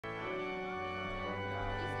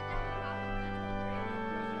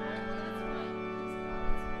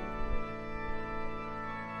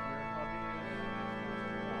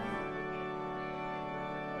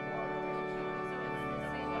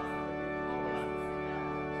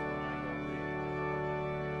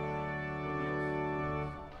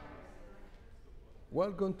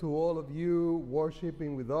Welcome to all of you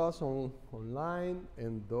worshiping with us online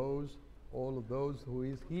and all of those who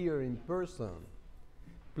is here in person.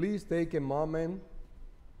 Please take a moment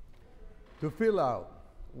to fill out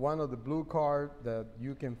one of the blue cards that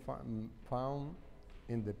you can found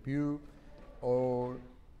in the pew, or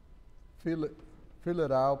fill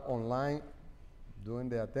it out online doing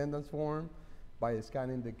the attendance form by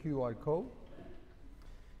scanning the QR code.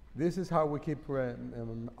 This is how we keep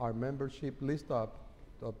our membership list up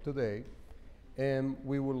to date, and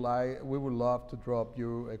we would love to drop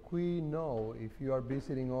you a quick note if you are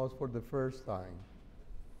visiting us for the first time.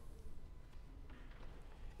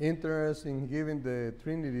 Interest in giving the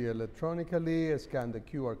Trinity electronically, scan the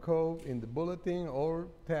QR code in the bulletin or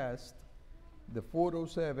text the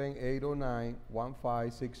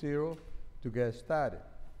 407-809-1560 to get started.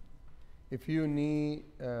 If you need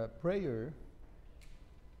prayer,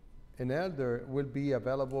 an elder will be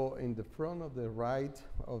available in the front of the right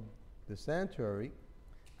of the sanctuary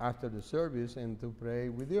after the service and to pray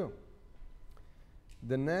with you.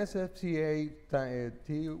 The next FCA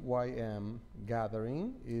TYM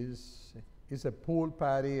gathering is a pool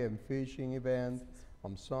party and fishing event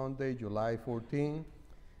on Sunday, July 14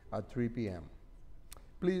 at 3 p.m.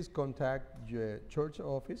 Please contact your church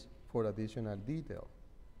office for additional details.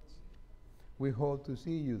 We hope to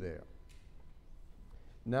see you there.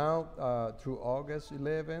 Now, through August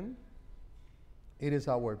 11, it is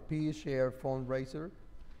our Peace Share fundraiser,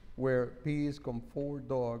 where Peace Comfort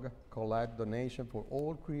Dog collect donation for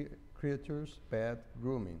all creatures, pet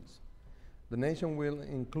groomings. Donation will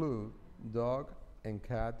include dog and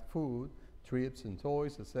cat food, treats and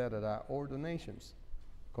toys, etc., or donations.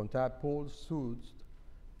 Contact Paul Suits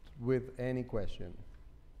with any question.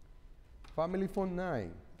 Family Fun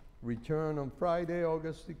Night, return on Friday,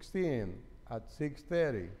 August 16 at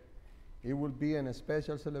 6:30. It will be a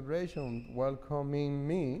special celebration welcoming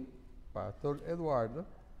me, Pastor Eduardo,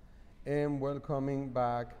 and welcoming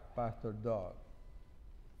back Pastor Doug.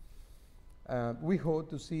 We hope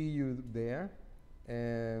to see you there.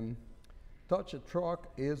 And Touch a Truck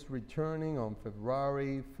is returning on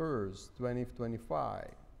February 1st,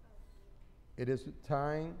 2025. It is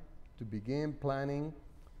time to begin planning,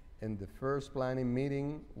 and the first planning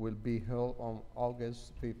meeting will be held on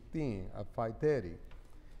August 15 at 5:30.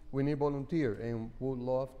 We need volunteers and would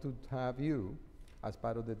love to have you as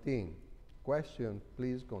part of the team. Questions,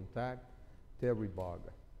 please contact Terry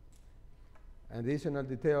Bog. Additional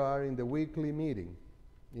details are in the weekly meeting,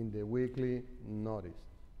 in the weekly notice.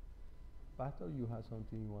 Pastor, you have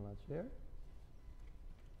something you want to share?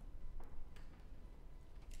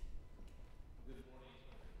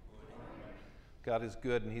 God is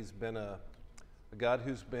good, and He's been a God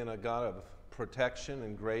who's been a God of protection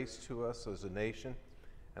and grace to us as a nation.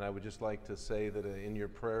 And I would just like to say that in your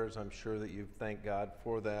prayers, I'm sure that you've thanked God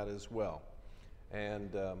for that as well.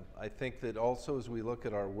 And I think that also as we look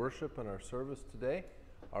at our worship and our service today,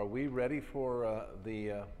 are we ready for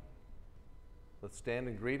let's stand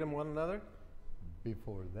and greet one another?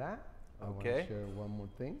 Before that, I want Okay. to share one more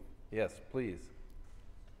thing. Yes, please.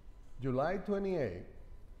 July 28th,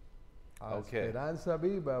 Okay. Esperanza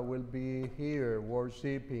Viva will be here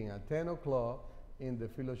worshiping at 10 o'clock in the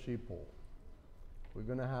fellowship hall. We're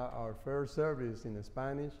going to have our first service in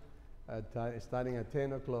Spanish starting at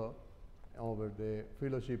 10 o'clock over the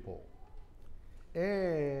fellowship hall.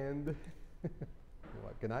 And,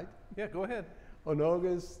 can I? Yeah, go ahead. On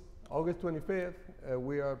August 25th,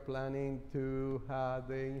 we are planning to have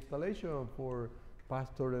the installation for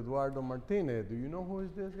Pastor Eduardo Martinez. Do you know who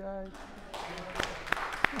is this guy?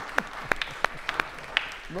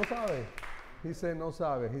 No sabe. He said no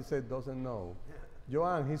sabe. He said doesn't know.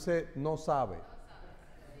 Joanne, he said no sabe.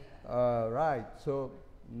 Right. So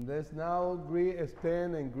let's now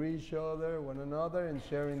stand and greet each other, one another, and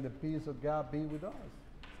sharing the peace of God be with us.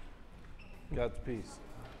 God's peace.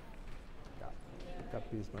 God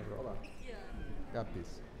peace, my brother. God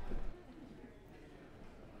peace.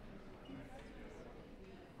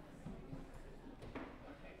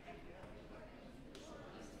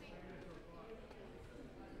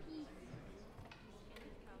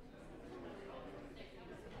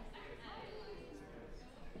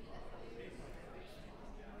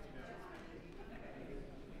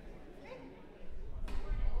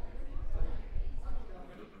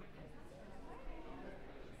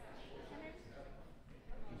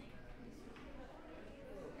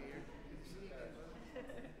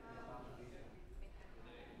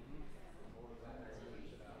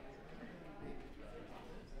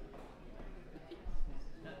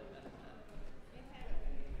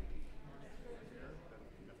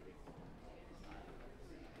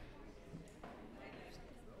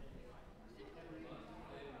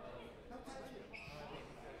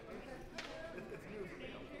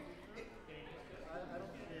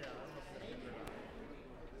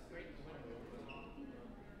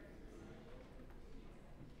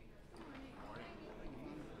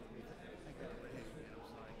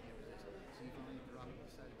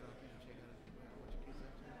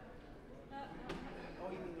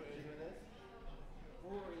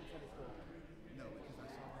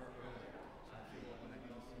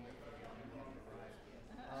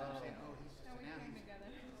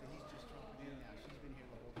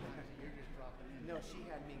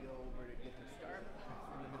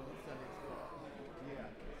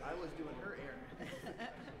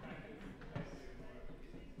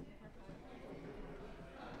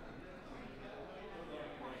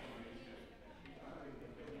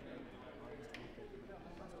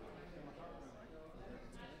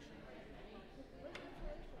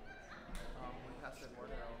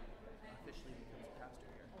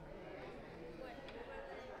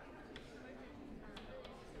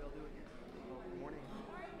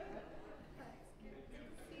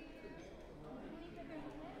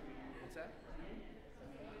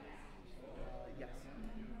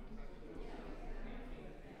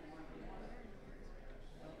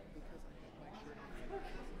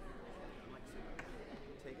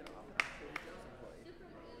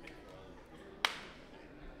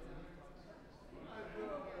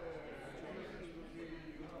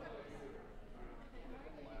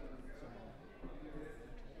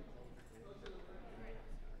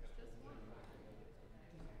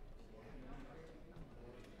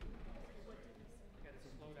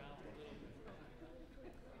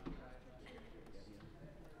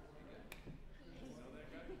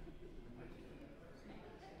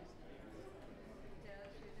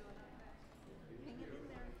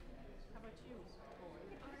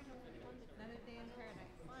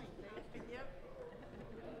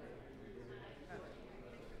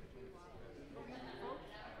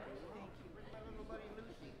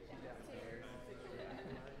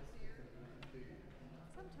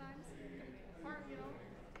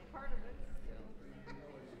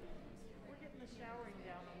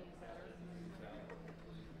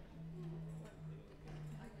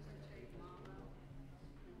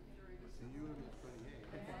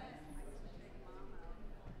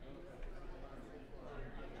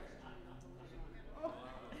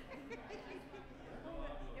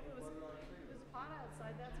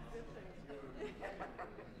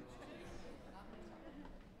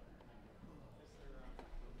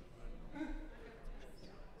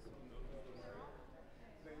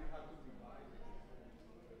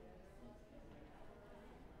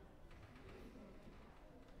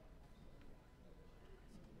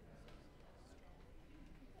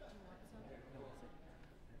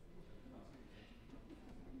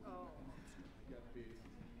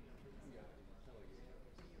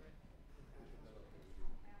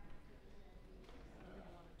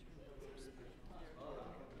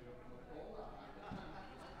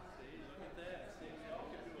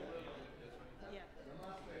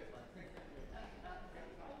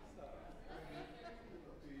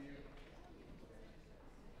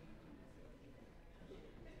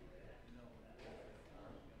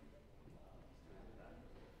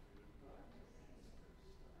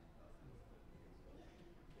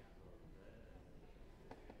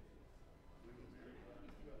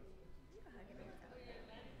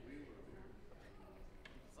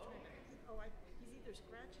 they're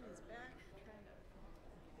scratching his back, trying to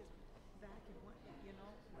his back and what, you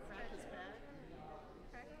know, crack his back.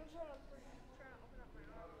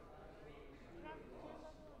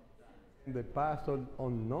 The pastor,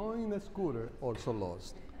 unknowing the scooter, also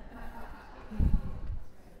lost.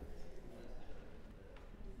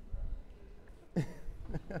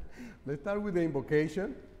 Let's start with the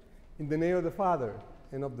invocation. In the name of the Father,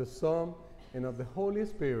 and of the Son, and of the Holy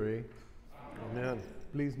Spirit. Amen.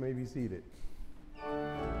 Please may be seated.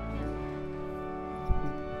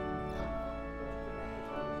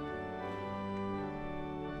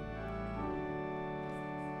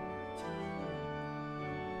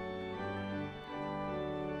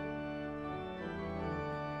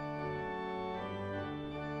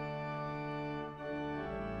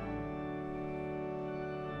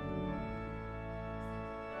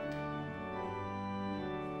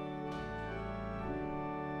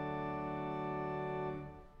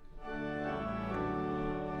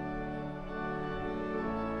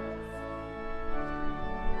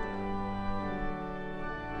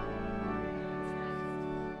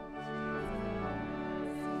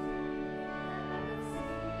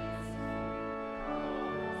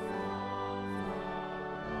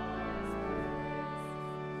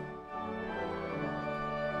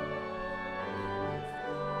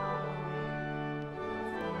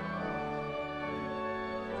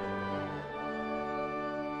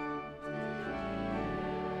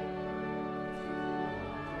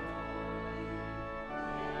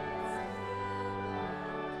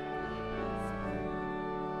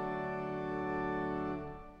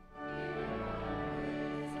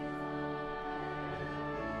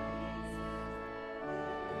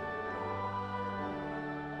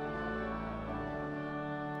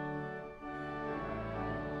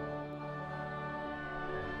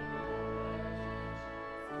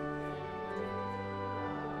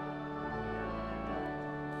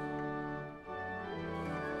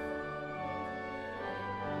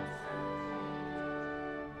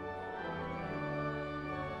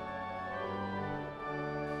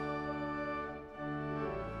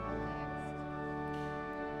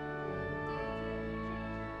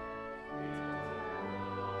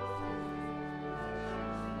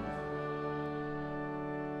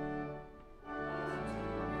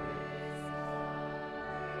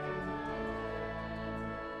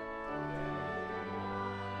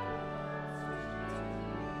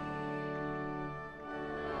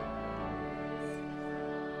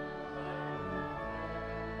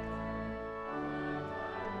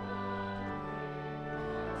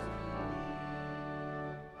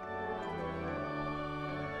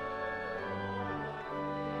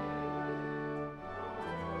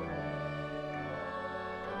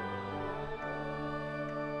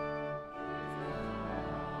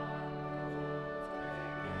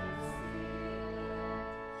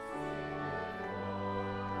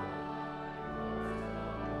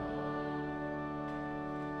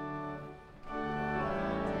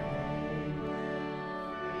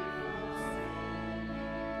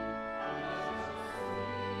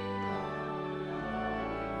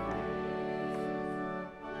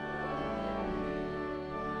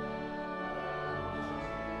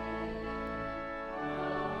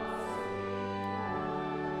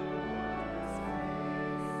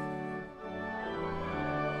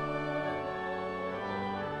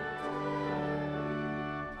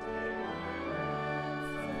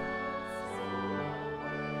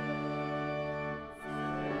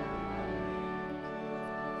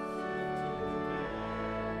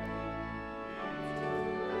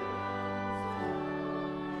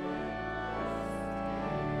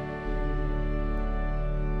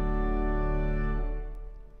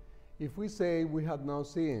 If we say we have no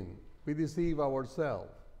sin, we deceive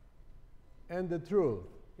ourselves, and the truth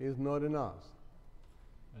is not in us.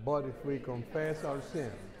 But if we confess our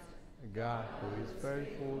sins, God, who is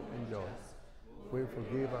faithful and just, will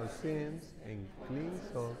forgive our sins and cleanse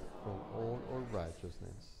us from all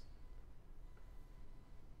unrighteousness.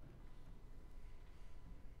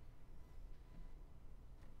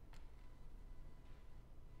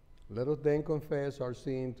 Let us then confess our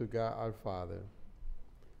sin to God our Father.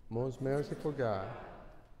 Most merciful God,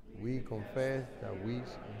 we confess that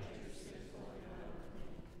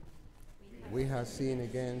we have sinned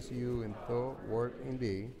against you in thought, word, and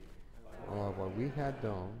deed, by what we have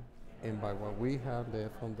done, and by what we have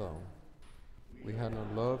left undone. We have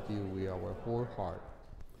not loved you with our whole heart.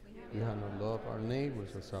 We have not loved our neighbors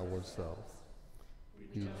as ourselves.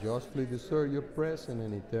 We justly deserve your present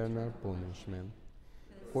and eternal punishment.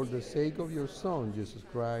 For the sake of your Son, Jesus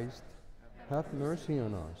Christ, have mercy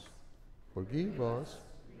on us. Forgive us,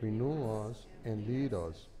 renew us, and lead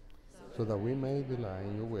us, so that we may delight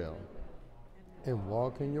in your will and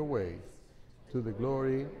walk in your ways, to the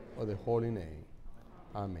glory of the holy name.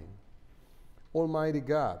 Amen. Almighty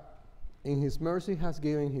God, in his mercy has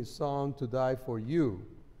given his Son to die for you,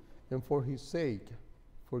 and for his sake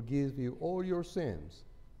forgive you all your sins.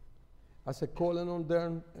 As a called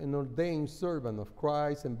and ordained servant of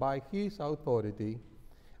Christ, and by his authority,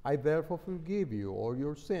 I therefore forgive you all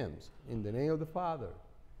your sins, in the name of the Father,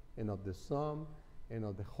 and of the Son, and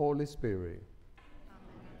of the Holy Spirit.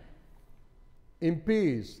 In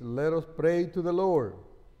peace, let us pray to the Lord.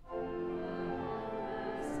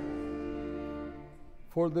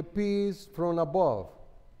 For the peace from above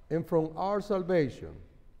and from our salvation,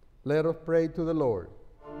 let us pray to the Lord.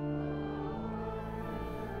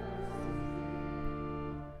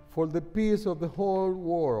 For the peace of the whole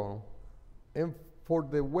world, and for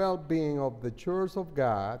the well-being of the Church of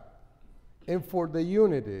God, and for the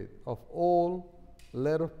unity of all,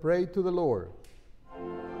 let us pray to the Lord.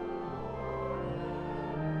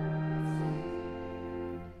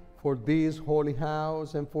 For this holy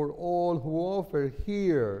house, and for all who offer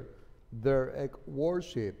here their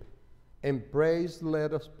worship and praise,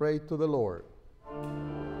 let us pray to the Lord.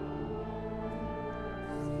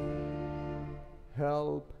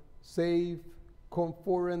 Help, save,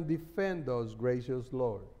 comfort, and defend us, gracious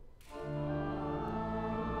Lord.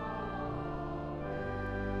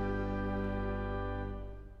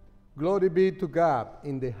 Glory be to God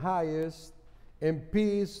in the highest, and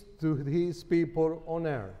peace to his people on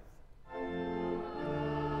earth.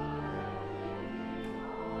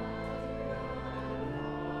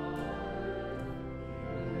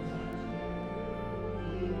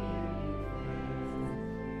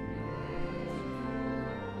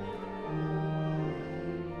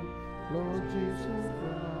 Lord Jesus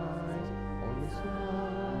Christ, only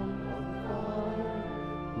Son of the Father,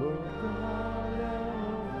 Lord God, Lamb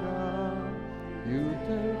of God, you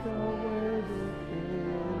take away the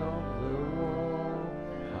sin of the world.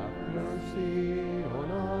 Have mercy on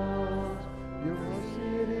us. You are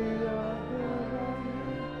seated at the right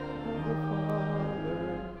hand of the Father.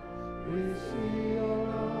 Receive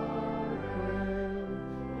our prayer,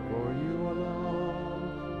 for you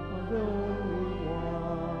alone are the only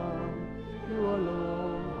one. You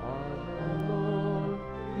alone are the Lord.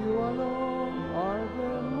 You alone are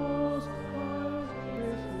the Most High.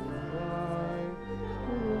 Jesus Christ,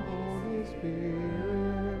 through the Holy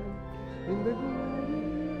Spirit, in the glory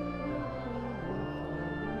of the Father.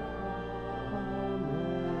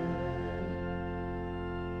 Amen.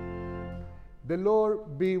 The Lord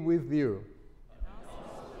be with you.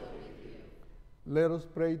 Let us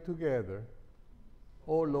pray together.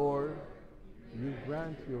 O Lord, you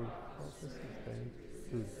grant your assistance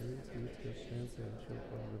to these your sins and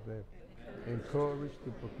children of the dead. Encourage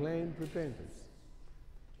to proclaim repentance.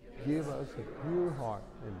 Give us a pure heart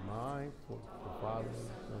and mind for following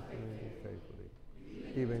suffering faithfully,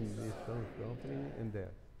 even in this suffering and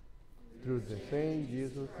death. Through the same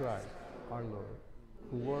Jesus Christ, our Lord,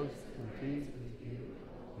 who was conceived in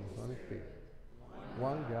the Holy Spirit,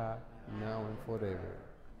 one God, now and forever.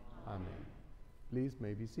 Amen. Please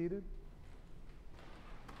may be seated.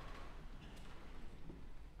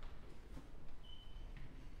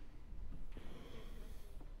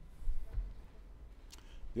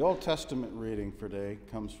 The Old Testament reading for today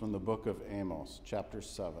comes from the book of Amos, chapter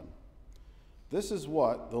 7. This is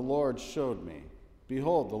what the Lord showed me.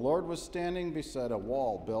 Behold, the Lord was standing beside a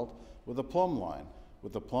wall built with a plumb line,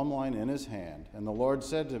 with the plumb line in his hand. And the Lord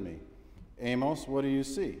said to me, Amos, what do you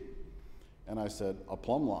see? And I said, a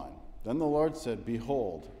plumb line. Then the Lord said,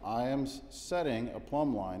 behold, I am setting a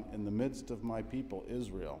plumb line in the midst of my people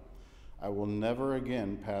Israel. I will never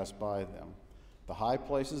again pass by them. The high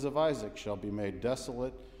places of Isaac shall be made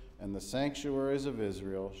desolate, and the sanctuaries of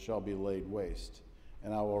Israel shall be laid waste.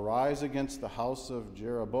 And I will rise against the house of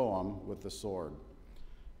Jeroboam with the sword.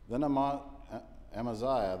 Then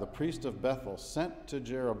Amaziah, the priest of Bethel, sent to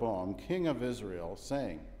Jeroboam, king of Israel,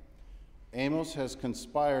 saying, Amos has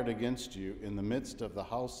conspired against you in the midst of the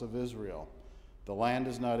house of Israel. The land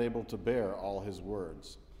is not able to bear all his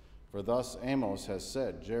words. For thus Amos has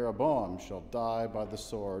said, Jeroboam shall die by the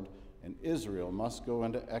sword, and Israel must go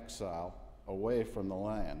into exile away from the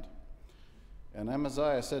land. And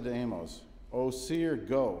Amaziah said to Amos, O seer,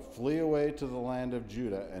 go, flee away to the land of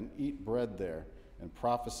Judah, and eat bread there, and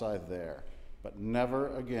prophesy there. But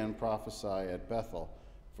never again prophesy at Bethel,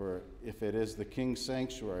 for if it is the king's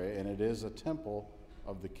sanctuary, and it is a temple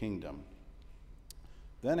of the kingdom.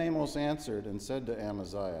 Then Amos answered and said to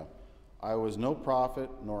Amaziah, I was no prophet,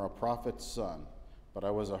 nor a prophet's son, but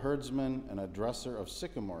I was a herdsman and a dresser of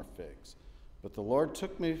sycamore figs. But the Lord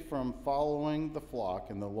took me from following the flock,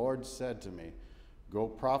 and the Lord said to me, Go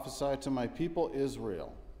prophesy to my people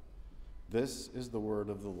Israel. This is the word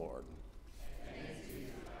of the Lord.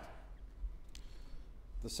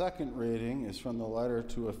 The second reading is from the letter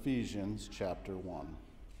to Ephesians, chapter 1.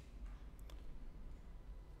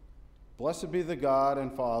 Blessed be the God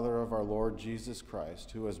and Father of our Lord Jesus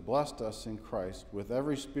Christ, who has blessed us in Christ with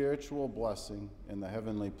every spiritual blessing in the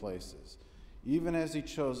heavenly places, even as he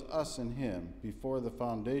chose us in him before the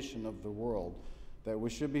foundation of the world, that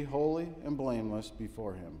we should be holy and blameless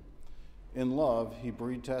before him. In love, he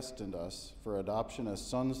predestined us for adoption as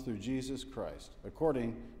sons through Jesus Christ,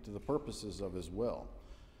 according to the purposes of his will,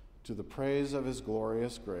 to the praise of his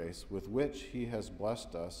glorious grace, with which he has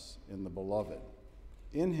blessed us in the Beloved.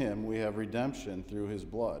 In him we have redemption through his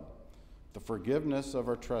blood, the forgiveness of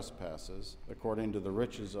our trespasses, according to the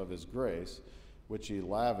riches of his grace, which he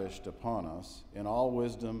lavished upon us in all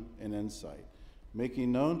wisdom and insight,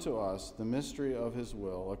 making known to us the mystery of his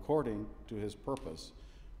will, according to his purpose,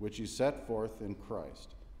 which he set forth in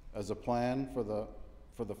Christ, as a plan for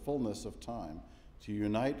the fullness of time, to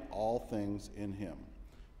unite all things in him,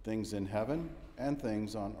 things in heaven and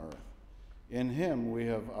things on earth. In him we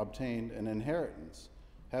have obtained an inheritance,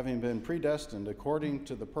 having been predestined according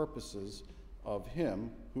to the purposes of him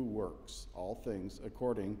who works all things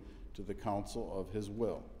according to the counsel of his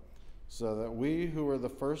will, so that we who were the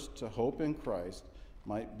first to hope in Christ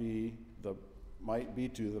might be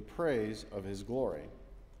to the praise of his glory.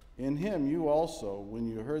 In him you also, when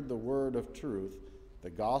you heard the word of truth, the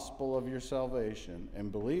gospel of your salvation,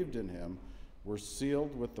 and believed in him, were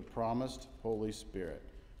sealed with the promised Holy Spirit,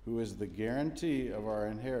 who is the guarantee of our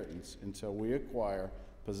inheritance until we acquire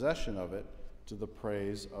possession of it to the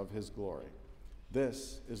praise of his glory.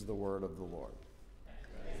 This is the word of the Lord.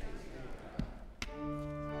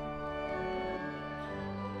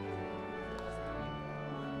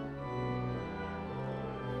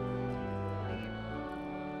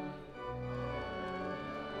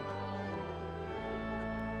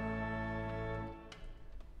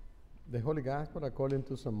 The Holy Gospel according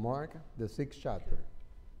to St. Mark, the 6th chapter.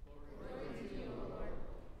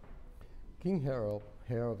 King Herod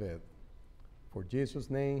heard of it, for Jesus'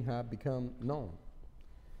 name had become known.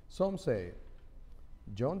 Some say,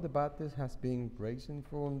 John the Baptist has been raised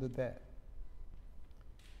from the dead.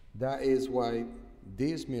 That is why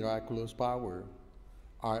these miraculous powers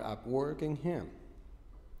are at work in him.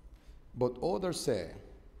 But others say,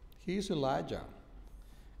 he is Elijah.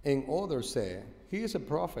 And others say, he is a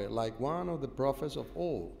prophet like one of the prophets of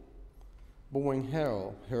old. But when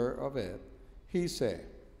Herod heard of it, he said,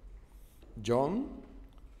 John,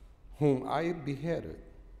 whom I beheaded,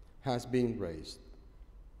 has been raised.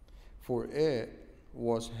 For it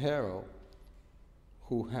was Herod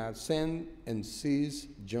who had sent and seized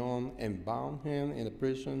John and bound him in a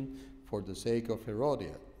prison for the sake of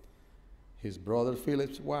Herodias, his brother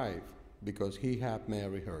Philip's wife, because he had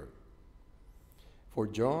married her. For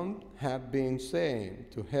John had been saying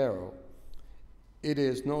to Herod, It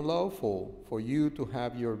is not lawful for you to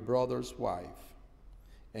have your brother's wife.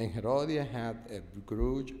 And Herodias had a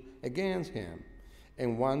grudge against him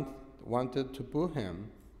and wanted to put him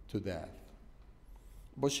to death.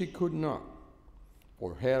 But she could not,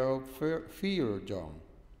 for Herod feared John,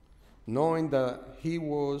 knowing that he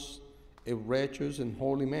was a righteous and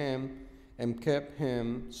holy man, and kept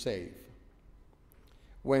him safe.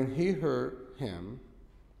 When he heard him,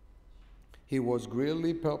 he was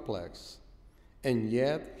greatly perplexed, and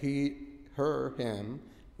yet he heard him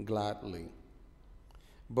gladly.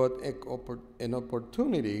 But an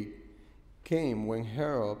opportunity came when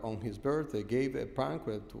Herod, on his birthday, gave a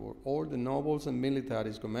banquet to all the nobles and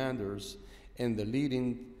military commanders and the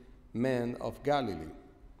leading men of Galilee.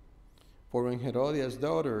 For when Herodias'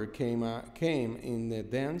 daughter came in the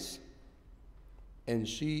dance, and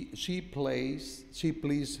she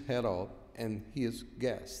pleased Herod and his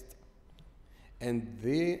guest. And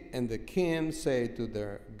the king said to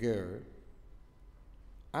the girl,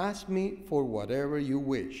 Ask me for whatever you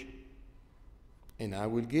wish, and I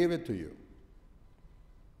will give it to you.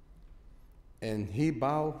 And he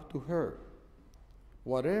bowed to her.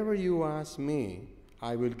 Whatever you ask me,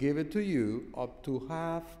 I will give it to you, up to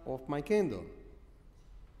half of my kingdom.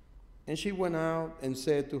 And she went out and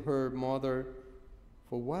said to her mother,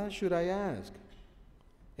 For what should I ask?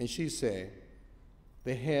 And she said,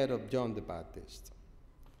 The head of John the Baptist.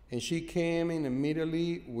 And she came in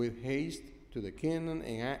immediately with haste to the king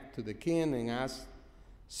and asked,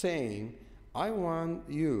 saying, I want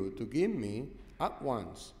you to give me at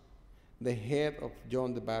once the head of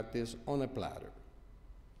John the Baptist on a platter.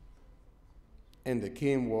 And the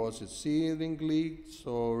king was exceedingly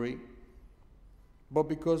sorry But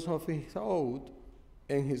because of his oath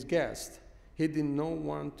and his guest, he did not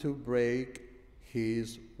want to break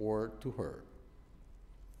his word to her.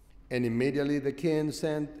 And immediately the king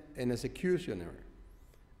sent an executioner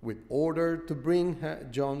with order to bring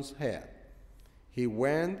John's head. He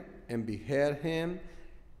went and beheaded him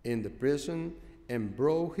in the prison and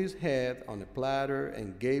broke his head on a platter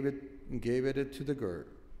and gave it to the girl.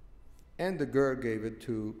 And the girl gave it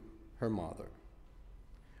to her mother.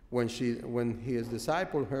 When his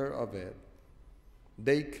disciples heard of it,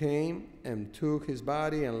 they came and took his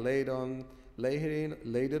body and laid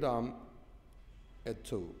it on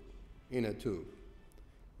in a tomb.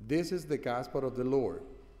 This is the gospel of the Lord.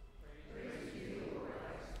 Praise to you, Lord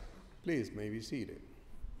Christ. Please, may be seated.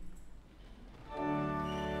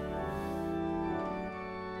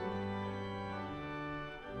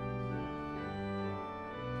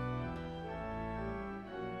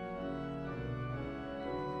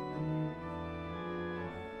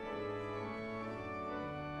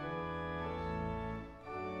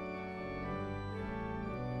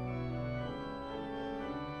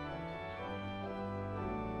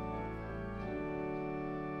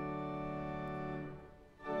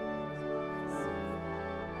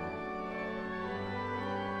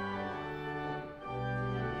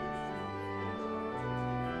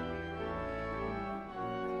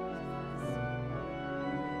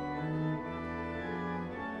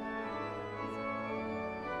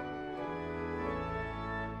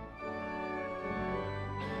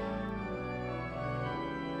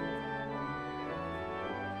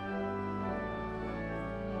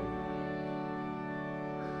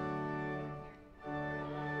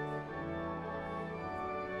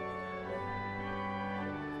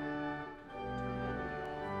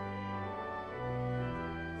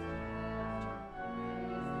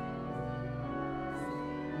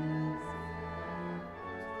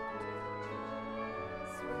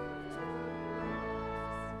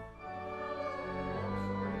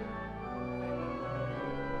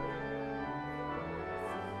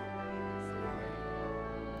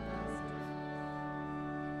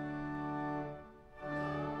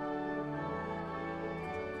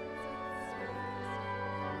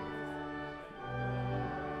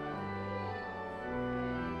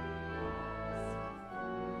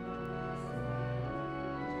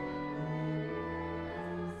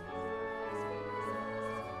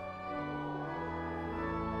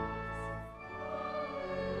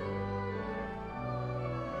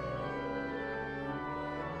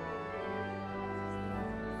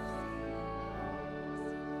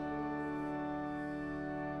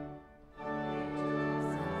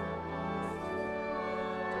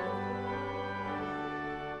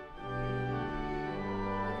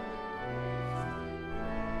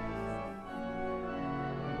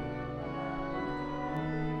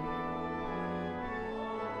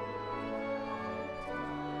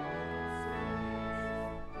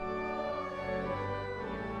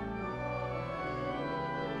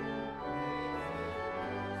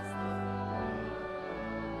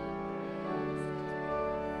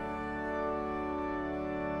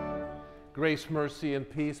 Grace, mercy, and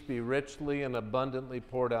peace be richly and abundantly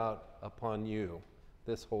poured out upon you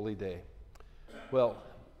this holy day. Well,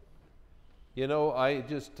 you know, I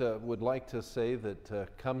just would like to say that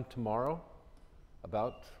come tomorrow,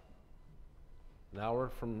 about an hour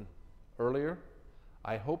from earlier,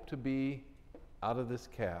 I hope to be out of this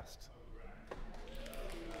cast.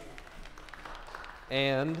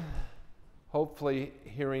 And hopefully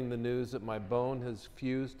hearing the news that my bone has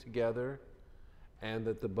fused together and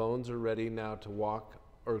that the bones are ready now to walk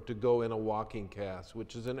or to go in a walking cast,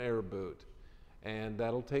 which is an air boot. And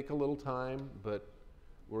that'll take a little time, but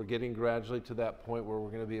we're getting gradually to that point where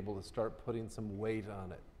we're going to be able to start putting some weight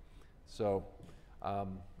on it. So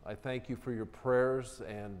I thank you for your prayers,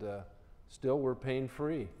 and still we're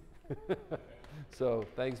pain-free. So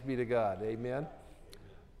thanks be to God. Amen.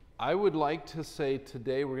 I would like to say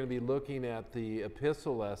today we're going to be looking at the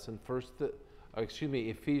epistle lesson,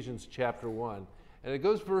 Ephesians chapter 1. And it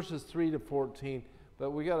goes verses 3 to 14,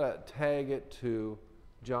 but we got to tag it to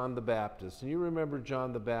John the Baptist. And you remember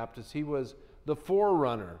John the Baptist. He was the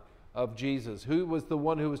forerunner of Jesus, who was the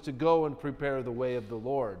one who was to go and prepare the way of the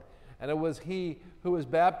Lord. And it was he who was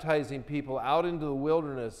baptizing people out into the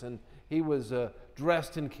wilderness, and he was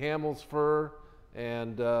dressed in camel's fur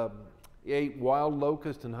and ate wild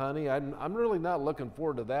locust and honey. I'm really not looking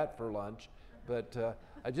forward to that for lunch, but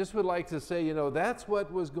I just would like to say, you know, that's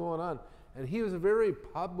what was going on. And he was a very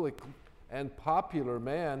public and popular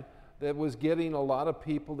man that was getting a lot of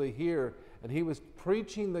people to hear. And he was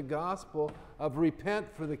preaching the gospel of repent,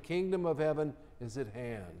 for the kingdom of heaven is at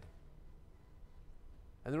hand.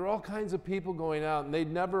 And there were all kinds of people going out, and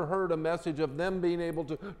they'd never heard a message of them being able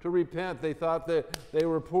to repent. They thought that they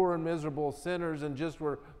were poor and miserable sinners and just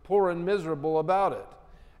were poor and miserable about it.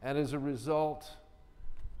 And as a result,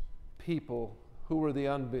 people who were the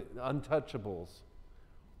untouchables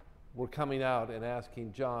were coming out and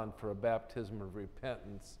asking John for a baptism of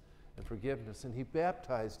repentance and forgiveness. And he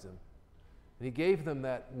baptized them. And he gave them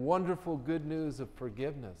that wonderful good news of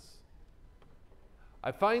forgiveness.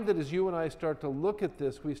 I find that as you and I start to look at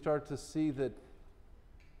this, we start to see that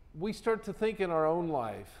we start to think in our own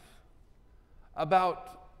life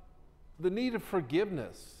about the need of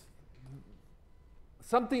forgiveness,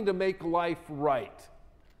 something to make life right.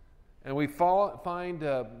 And we find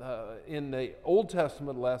in the Old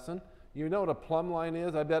Testament lesson, you know what a plumb line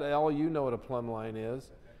is? I bet all you know what a plumb line is.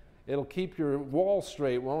 It'll keep your wall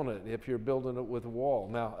straight, won't it, if you're building it with a wall.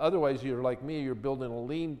 Now, otherwise, you're like me, you're building a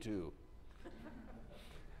lean-to.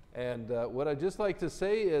 And what I'd just like to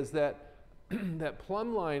say is that that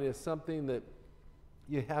plumb line is something that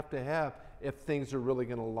you have to have if things are really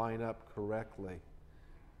going to line up correctly.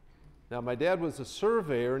 Now, my dad was a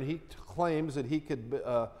surveyor, and he claims that he could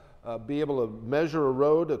be able to measure a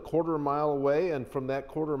road a quarter mile away, and from that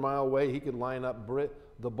quarter mile away, he could line up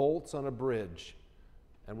the bolts on a bridge,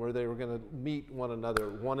 and where they were going to meet one another,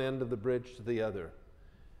 one end of the bridge to the other.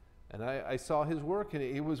 And I saw his work, and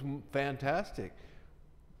it was fantastic.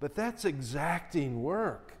 But that's exacting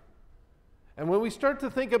work. And when we start to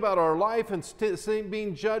think about our life and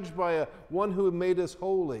being judged by one who made us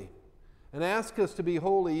holy and ask us to be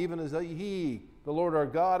holy even as He, the Lord our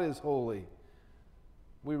God, is holy,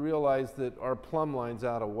 we realize that our plumb line's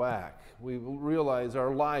out of whack. We realize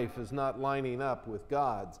our life is not lining up with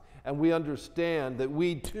God's. And we understand that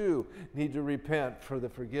we too need to repent for the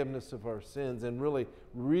forgiveness of our sins and really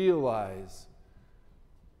realize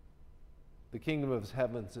the kingdom of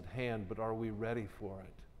heaven's at hand, but are we ready for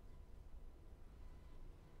it?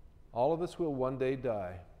 All of us will one day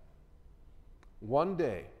die. One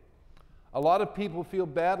day. A lot of people feel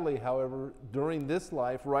badly, however, during this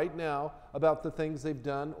life, right now, about the things they've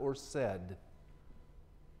done or said.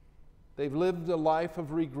 They've lived a life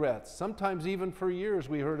of regrets, sometimes even for years.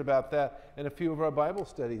 We heard about that in a few of our Bible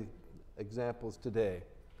study examples today.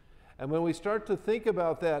 And when we start to think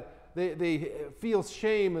about that, they feel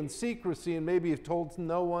shame and secrecy and maybe have told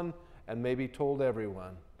no one and maybe told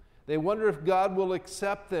everyone. They wonder if God will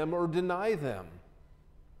accept them or deny them.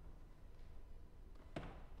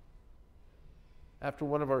 After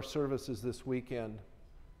one of our services this weekend,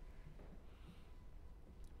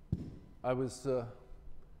 I was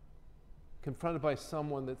confronted by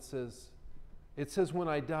someone that says, it says when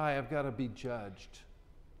I die, I've got to be judged.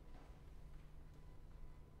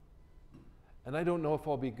 And I don't know if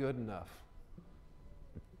I'll be good enough.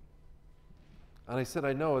 And I said,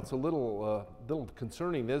 I know, it's a little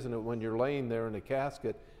concerning, isn't it, when you're laying there in a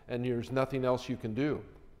casket and there's nothing else you can do.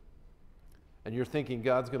 And you're thinking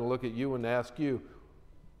God's going to look at you and ask you,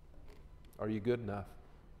 are you good enough?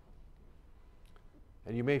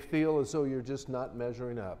 And you may feel as though you're just not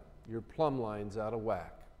measuring up. Your plumb line's out of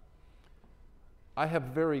whack. I have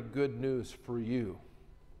very good news for you.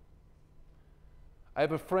 I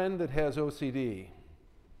have a friend that has OCD.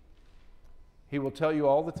 He will tell you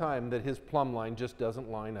all the time that his plumb line just doesn't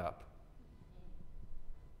line up.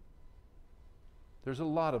 There's a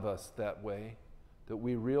lot of us that way, that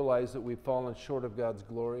we realize that we've fallen short of God's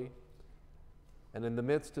glory. And in the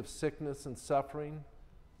midst of sickness and suffering,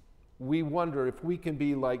 we wonder if we can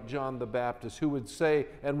be like John the Baptist, who would say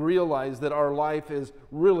and realize that our life is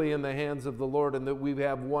really in the hands of the Lord and that we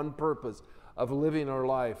have one purpose of living our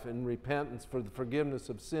life in repentance for the forgiveness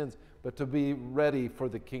of sins, but to be ready for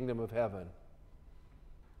the kingdom of heaven.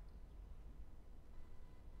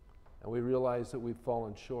 And we realize that we've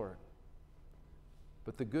fallen short.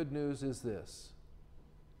 But the good news is this.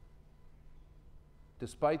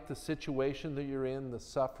 Despite the situation that you're in, the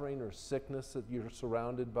suffering or sickness that you're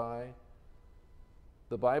surrounded by,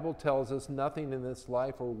 the Bible tells us nothing in this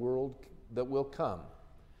life or world that will come.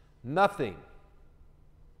 Nothing.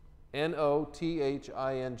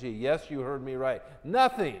 N-O-T-H-I-N-G. Yes, you heard me right.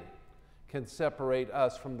 Nothing can separate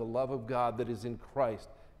us from the love of God that is in Christ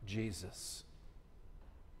Jesus.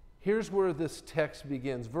 Here's where this text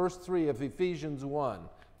begins. Verse 3 of Ephesians 1.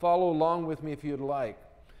 Follow along with me if you'd like.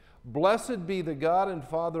 Blessed be the God and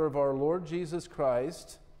Father of our Lord Jesus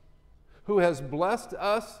Christ, who has blessed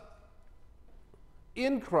us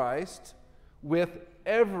in Christ with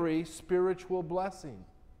every spiritual blessing.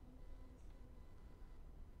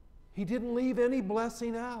 He didn't leave any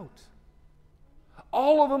blessing out.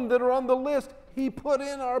 All of them that are on the list, He put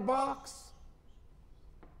in our box.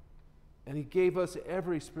 And He gave us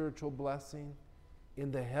every spiritual blessing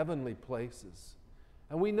in the heavenly places.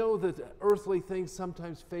 And we know that earthly things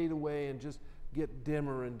sometimes fade away and just get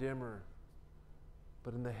dimmer and dimmer.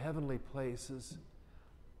 But in the heavenly places,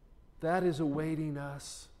 that is awaiting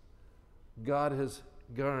us. God has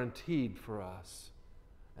guaranteed for us.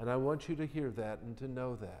 And I want you to hear that and to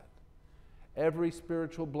know that. Every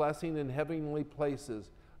spiritual blessing in heavenly places,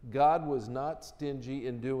 God was not stingy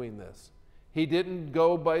in doing this. He didn't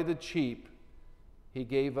go by the cheap. He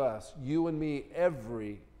gave us, you and me,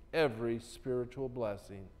 every spiritual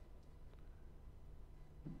blessing.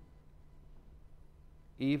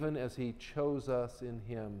 Even as He chose us in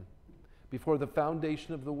Him before the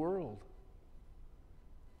foundation of the world,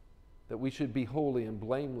 that we should be holy and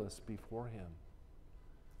blameless before Him.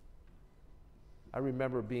 I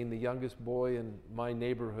remember being the youngest boy in my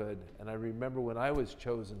neighborhood, and I remember when I was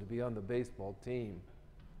chosen to be on the baseball team.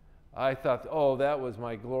 I thought, oh, that was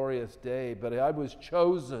my glorious day, but I was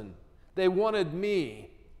chosen. They wanted me.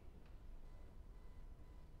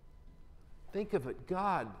 Think of it,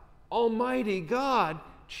 God, Almighty God,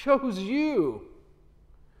 chose you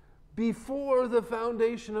before the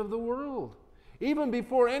foundation of the world. Even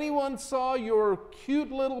before anyone saw your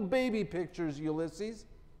cute little baby pictures, Ulysses.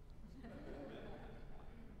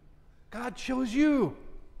 God chose you.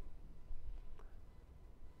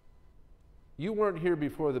 You weren't here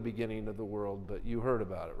before the beginning of the world, but you heard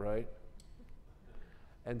about it, right?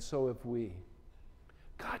 And so have we.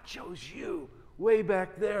 God chose you way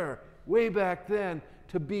back there, way back then,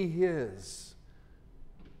 to be His.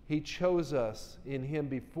 He chose us in Him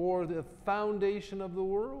before the foundation of the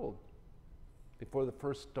world. Before the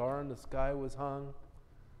first star in the sky was hung,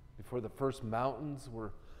 before the first mountains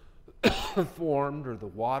were formed or the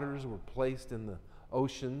waters were placed in the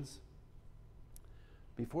oceans.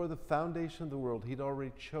 Before the foundation of the world, He'd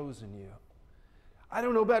already chosen you. I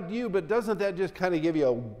don't know about you, but doesn't that just kind of give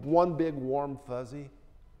you one big warm fuzzy?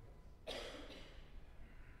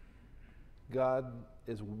 God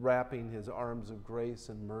is wrapping His arms of grace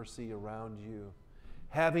and mercy around you,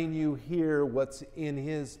 having you hear what's in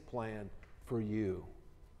His plan for you.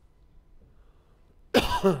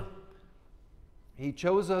 He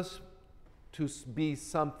chose us to be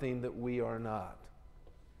something that we are not.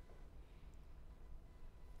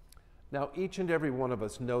 Now, each and every one of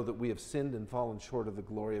us know that we have sinned and fallen short of the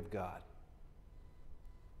glory of God.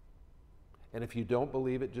 And if you don't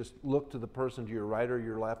believe it, just look to the person to your right or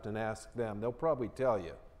your left and ask them. They'll probably tell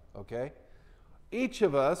you, okay? Each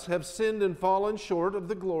of us have sinned and fallen short of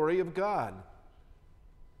the glory of God.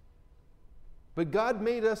 But God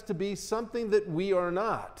made us to be something that we are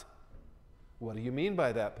not. What do you mean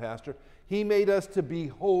by that, Pastor? He made us to be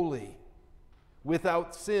holy,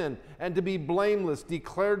 without sin, and to be blameless,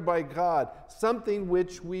 declared by God, something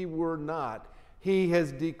which we were not. He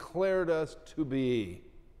has declared us to be.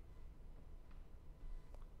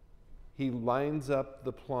 He lines up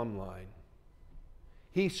the plumb line.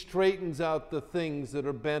 He straightens out the things that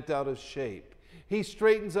are bent out of shape. He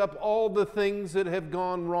straightens up all the things that have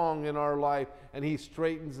gone wrong in our life, and He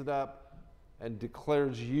straightens it up and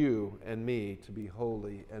declares you and me to be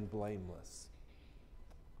holy and blameless.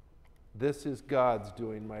 This is God's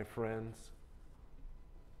doing, my friends.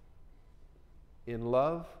 In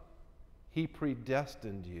love, He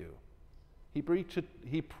predestined you. He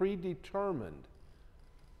predetermined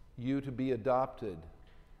you to be adopted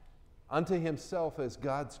unto Himself as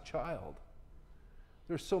God's child.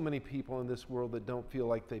 There's so many people in this world that don't feel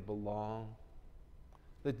like they belong,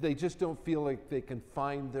 that they just don't feel like they can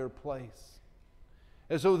find their place.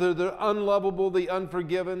 As though they're the unlovable, the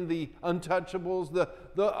unforgiven, the untouchables,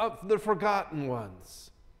 the forgotten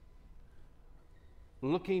ones.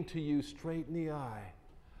 Looking to you straight in the eye,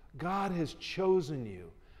 God has chosen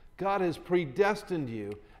you. God has predestined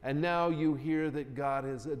you. And now you hear that God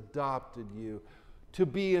has adopted you to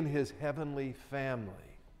be in His heavenly family.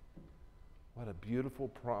 What a beautiful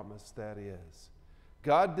promise that is.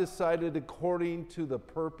 God decided according to the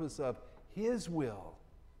purpose of His will.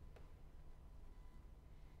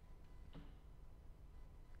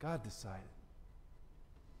 God decided.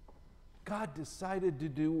 God decided to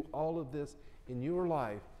do all of this in your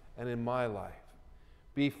life and in my life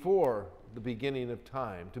before the beginning of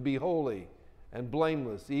time, to be holy and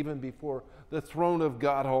blameless, even before the throne of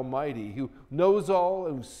God Almighty, who knows all,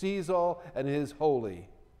 who sees all, and is holy.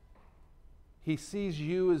 He sees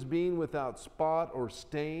you as being without spot or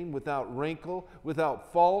stain, without wrinkle,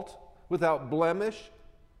 without fault, without blemish,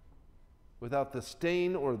 without the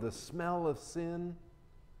stain or the smell of sin.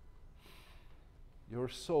 Your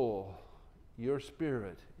soul, your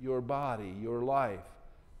spirit, your body, your life,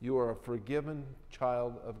 you are a forgiven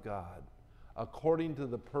child of God, according to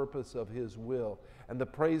the purpose of his will and the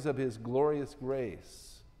praise of his glorious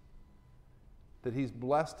grace that he's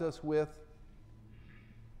blessed us with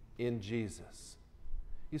in Jesus.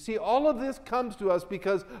 You see, all of this comes to us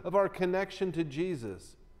because of our connection to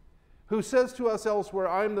Jesus, who says to us elsewhere,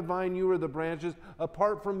 I am the vine, you are the branches.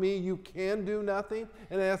 Apart from me, you can do nothing.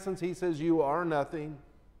 In essence, he says, you are nothing.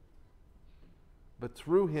 But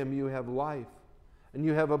through him, you have life, and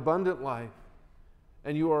you have abundant life,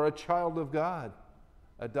 and you are a child of God,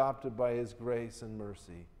 adopted by his grace and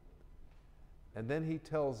mercy. And then he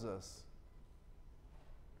tells us,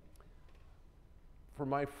 for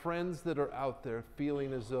my friends that are out there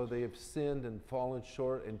feeling as though they have sinned and fallen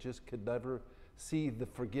short and just could never see the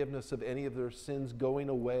forgiveness of any of their sins going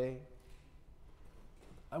away,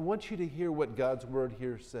 I want you to hear what God's word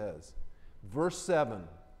here says. Verse 7,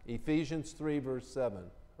 Ephesians 3, verse 7,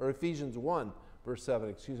 or Ephesians 1, verse 7,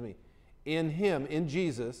 excuse me. In him, in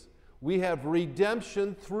Jesus, we have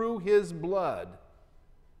redemption through his blood,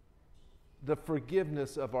 the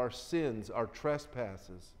forgiveness of our sins, our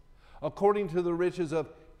trespasses, according to the riches of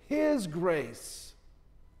his grace.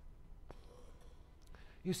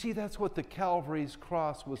 You see, that's what the Calvary's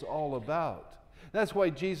cross was all about. That's why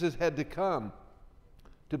Jesus had to come,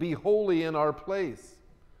 to be holy in our place,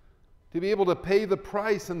 to be able to pay the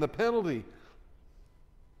price and the penalty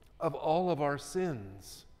of all of our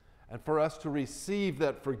sins, and for us to receive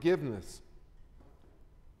that forgiveness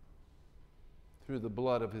through the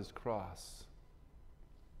blood of his cross.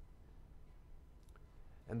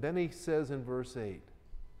 And then he says in verse 8,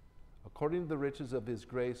 according to the riches of his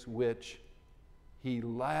grace, which he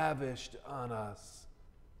lavished on us.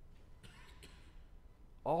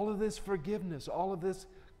 All of this forgiveness, all of this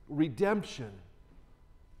redemption.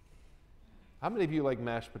 How many of you like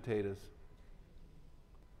mashed potatoes?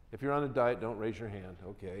 If you're on a diet, don't raise your hand.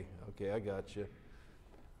 Okay, I got you.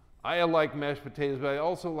 I like mashed potatoes, but I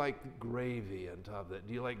also like gravy on top of that.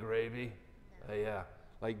 Do you like gravy? Yeah.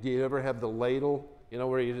 Like, do you ever have the ladle? You know,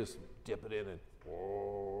 where you just dip it in and,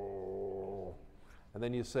 and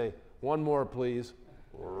then you say, one more, please.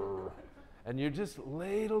 And you just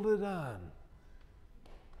ladled it on.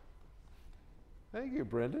 Thank you,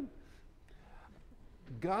 Brendan.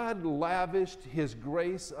 God lavished his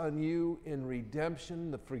grace on you in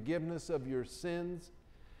redemption, the forgiveness of your sins.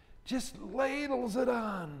 Just ladles it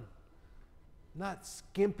on. Not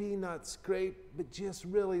skimpy, not scrape, but just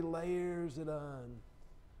really layers it on.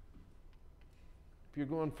 If you're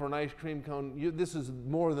going for an ice cream cone, this is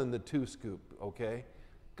more than the 2 scoop, okay?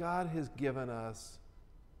 God has given us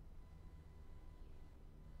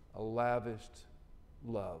a lavished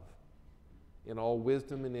love in all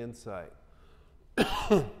wisdom and insight.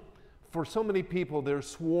 For so many people, they're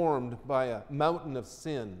swarmed by a mountain of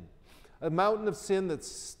sin that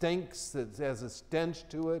stinks, that has a stench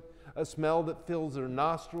to it, a smell that fills their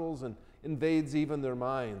nostrils and invades even their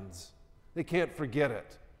minds. They can't forget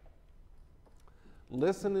it.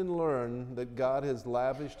 Listen and learn that God has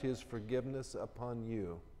lavished his forgiveness upon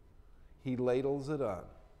you. He ladles it on.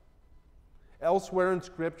 Elsewhere in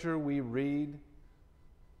Scripture we read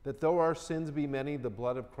that though our sins be many, the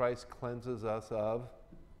blood of Christ cleanses us of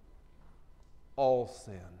all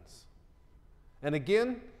sins. And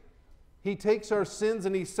again, he takes our sins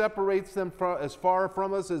and he separates them as far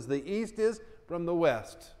from us as the east is from the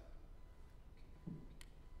west.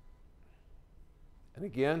 And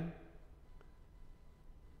again,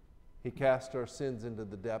 he cast our sins into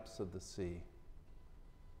the depths of the sea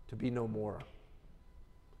to be no more.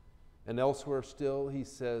 And elsewhere still, he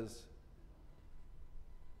says,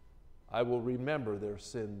 I will remember their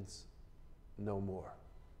sins no more.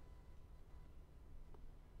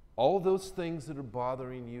 All those things that are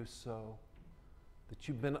bothering you so, that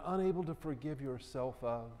you've been unable to forgive yourself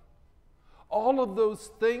of, all of those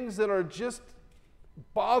things that are just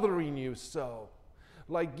bothering you so,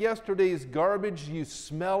 like yesterday's garbage, you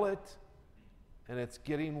smell it, and it's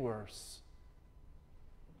getting worse.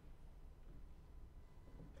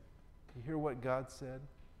 You hear what God said?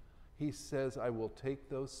 He says, I will take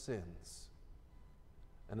those sins.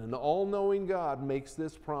 And an all-knowing God makes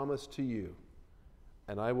this promise to you,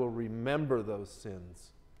 and I will remember those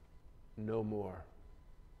sins no more.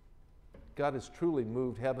 God has truly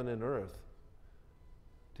moved heaven and earth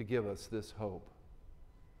to give us this hope.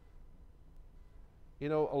 You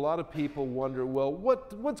know, a lot of people wonder, well,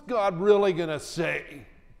 what's God really going to say?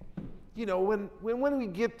 You know, when we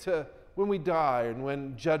get to, when we die and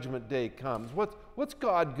when Judgment Day comes, what's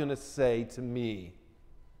God going to say to me?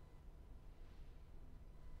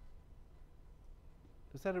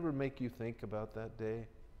 Does that ever make you think about that day?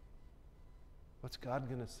 What's God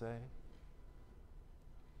going to say?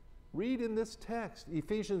 Read in this text,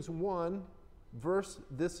 Ephesians 1,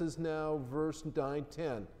 This is now verse 9,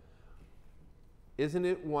 10. Isn't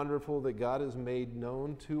it wonderful that God has made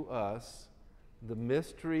known to us the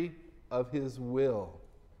mystery of his will,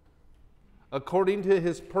 according to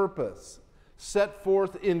his purpose, set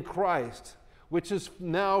forth in Christ, which is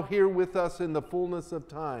now here with us in the fullness of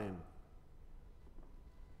time?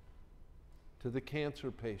 To the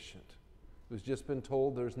cancer patient who's just been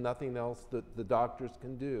told there's nothing else that the doctors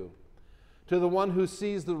can do. To the one who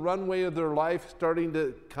sees the runway of their life starting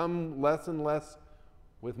to come less and less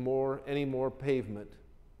with any more pavement.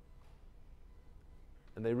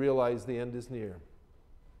 And they realize the end is near.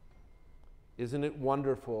 Isn't it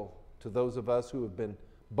wonderful to those of us who have been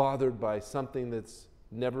bothered by something that's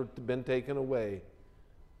never been taken away,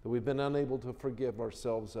 that we've been unable to forgive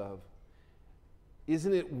ourselves of?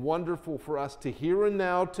 Isn't it wonderful for us to here and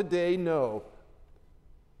now today know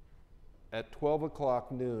at 12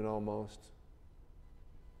 o'clock noon almost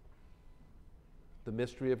the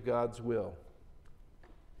mystery of God's will?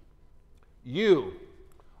 You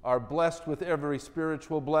are blessed with every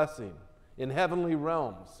spiritual blessing in heavenly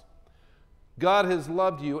realms. God has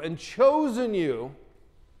loved you and chosen you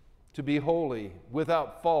to be holy,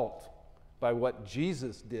 without fault, by what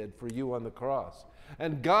Jesus did for you on the cross.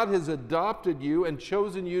 And God has adopted you and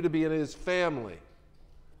chosen you to be in his family.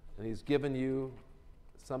 And he's given you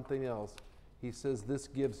something else. He says, this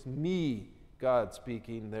gives me, God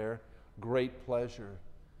speaking there, great pleasure.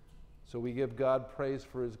 So we give God praise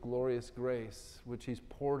for his glorious grace, which he's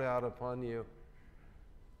poured out upon you.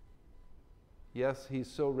 Yes, he's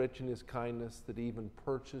so rich in his kindness that he even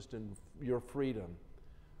purchased your freedom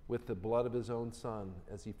with the blood of his own Son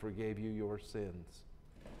as he forgave you your sins.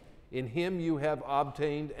 In him you have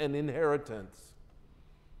obtained an inheritance.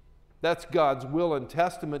 That's God's will and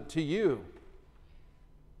testament to you.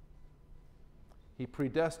 He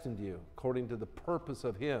predestined you according to the purpose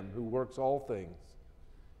of him who works all things.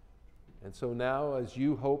 And so now, as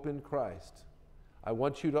you hope in Christ, I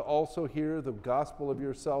want you to also hear the gospel of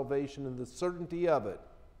your salvation and the certainty of it,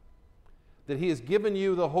 that he has given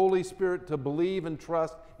you the Holy Spirit to believe and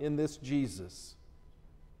trust in this Jesus,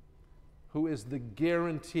 who is the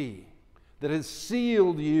guarantee that has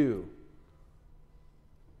sealed you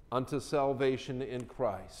unto salvation in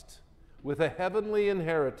Christ with a heavenly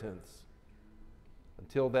inheritance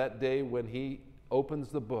until that day when he opens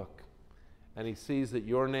the book and he sees that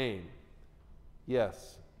your name,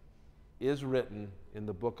 yes, is written in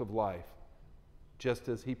the book of life, just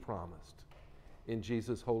as he promised. In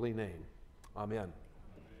Jesus' holy name, amen.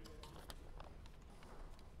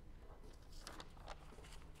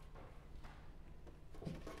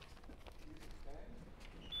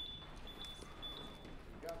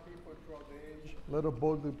 Let us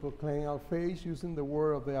boldly proclaim our faith using the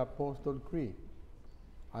word of the Apostle Creed.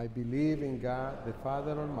 I believe in God, the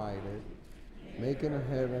Father Almighty, making of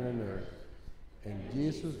heaven and earth, and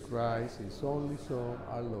Jesus Christ, his only Son,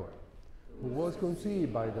 our Lord, who was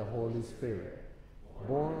conceived by the Holy Spirit,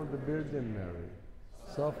 born of the Virgin Mary,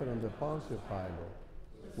 suffered under Pontius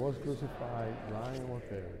Pilate, was crucified, lying and was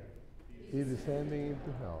buried. He descended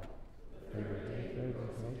into hell, and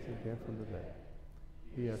rose again from the dead.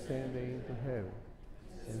 He ascended into heaven,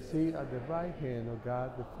 and seated at the right hand of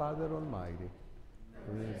God the Father Almighty,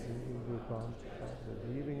 who will come to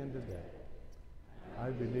the living and the dead. I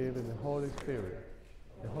believe in the Holy Spirit,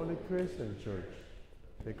 the Holy Christian Church,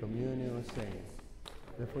 the communion of saints,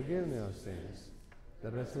 the forgiveness of sins, the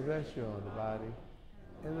resurrection of the body,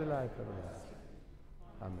 and the life everlasting.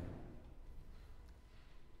 Amen.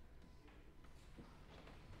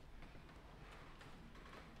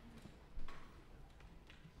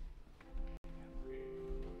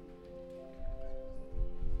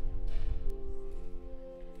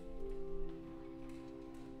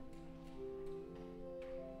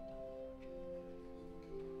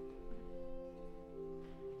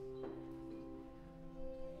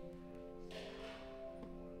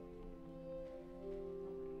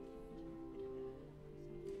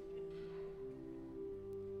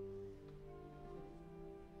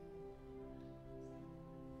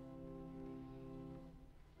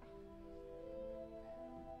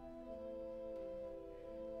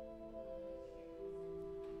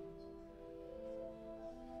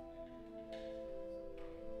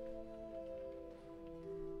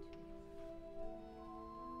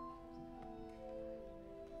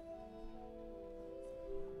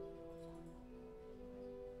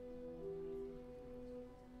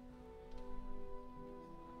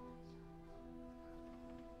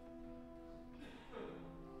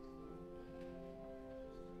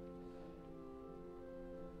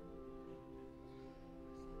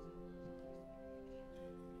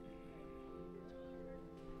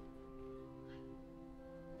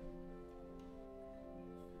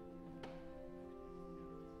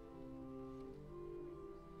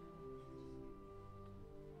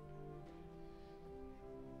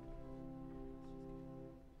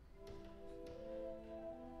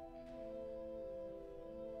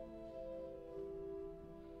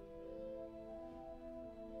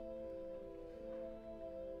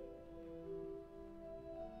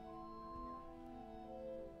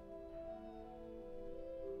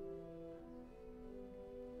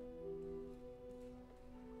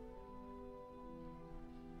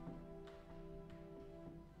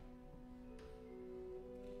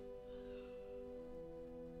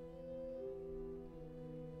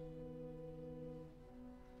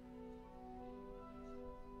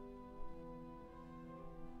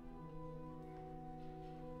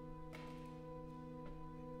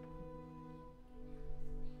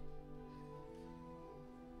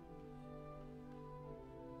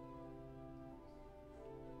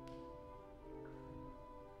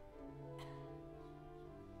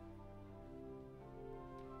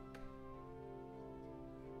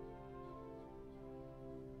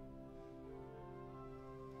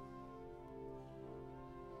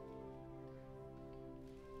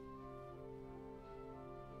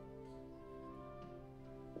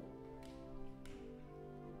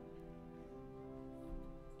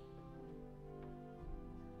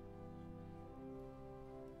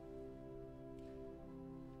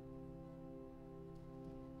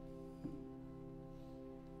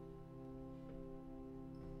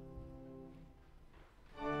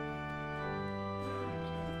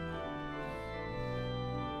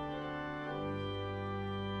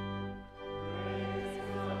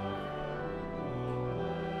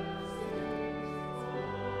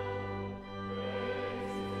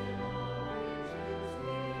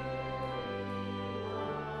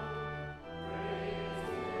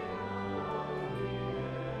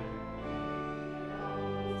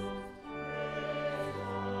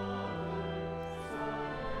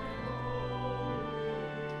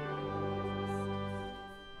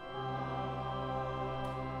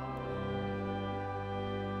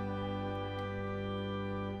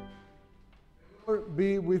 Lord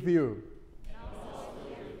be with you.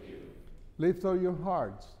 Lift up your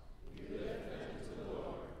hearts.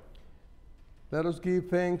 Let us give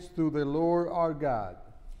thanks to the Lord our God.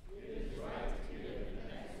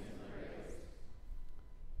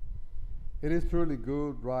 It is truly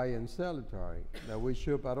good, right, and salutary that we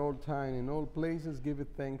should at all times in all places give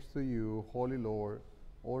thanks to you, Holy Lord,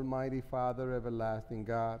 Almighty Father, everlasting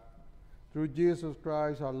God, through Jesus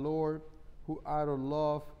Christ our Lord, who out of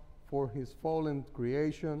love for his fallen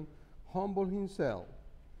creation humbled himself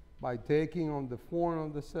by taking on the form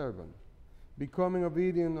of the servant, becoming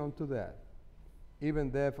obedient unto death, even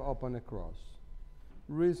death upon a cross.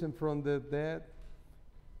 Risen from the dead,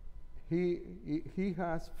 he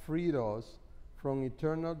has freed us from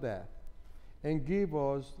eternal death and give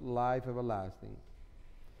us life everlasting.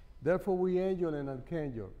 Therefore we angel and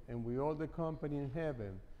archangel, and we all the company in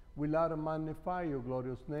heaven, will out and magnify your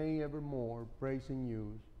glorious name evermore, praising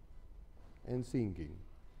you and singing.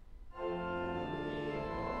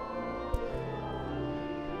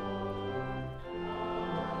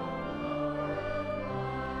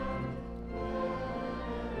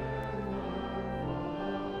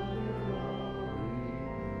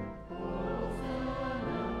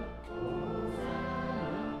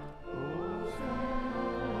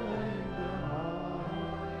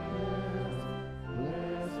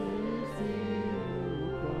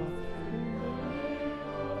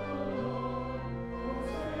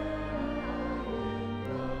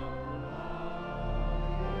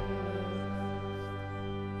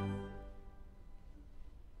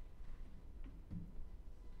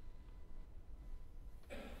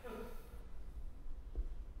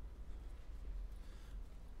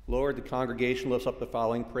 Lord, the congregation lifts up the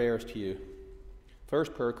following prayers to you.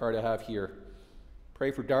 First prayer card I have here.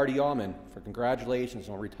 Pray for Darty Allman for congratulations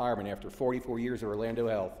on retirement after 44 years of Orlando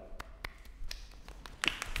Health.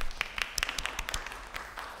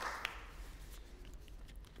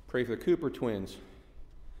 Pray for the Cooper twins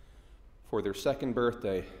for their second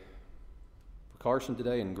birthday. For Carson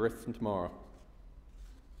today and Griffin tomorrow.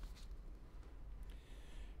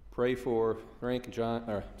 Pray for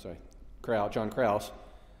John Krause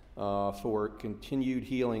for continued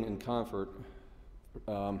healing and comfort.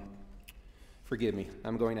 Forgive me,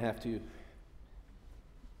 I'm going to have to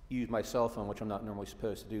use my cell phone, which I'm not normally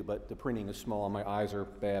supposed to do, but the printing is small and my eyes are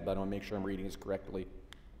bad, but I want to make sure I'm reading this correctly.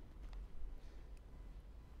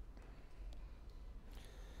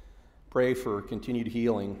 Pray for continued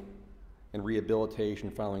healing and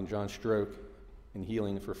rehabilitation following John's stroke and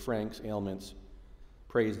healing for Frank's ailments.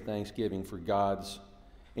 Praise and thanksgiving for God's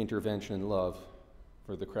intervention and love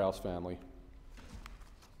for the Krause family.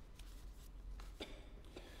 I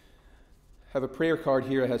have a prayer card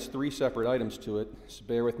here that has 3 separate items to it, so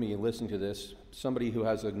bear with me and listen to this. Somebody who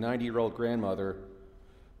has a 90-year-old grandmother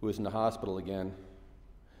who is in the hospital again.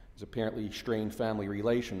 There's apparently strained family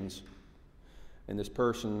relations, and this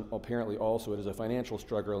person apparently also has a financial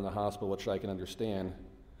struggle in the hospital, which I can understand,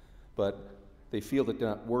 but they feel that they're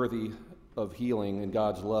not worthy of healing and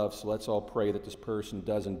God's love, so let's all pray that this person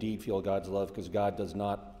does indeed feel God's love, because God does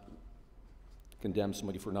not condemn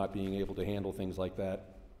somebody for not being able to handle things like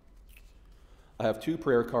that. I have 2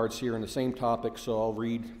 prayer cards here on the same topic, so I'll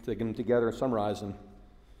read them together and summarize them.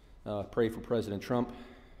 Pray for President Trump,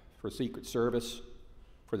 for Secret Service,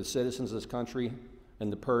 for the citizens of this country, and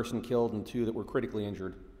the person killed and 2 that were critically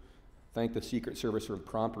injured. Thank the Secret Service for the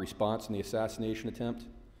prompt response in the assassination attempt.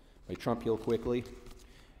 May Trump heal quickly.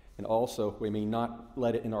 And also, we may not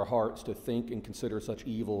let it in our hearts to think and consider such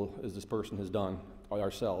evil as this person has done by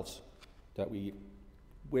ourselves, that we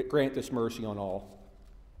grant this mercy on all.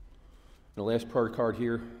 And the last prayer card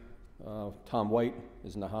here, Tom White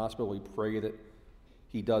is in the hospital. We pray that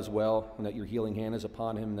he does well and that your healing hand is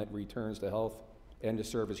upon him and that returns to health and to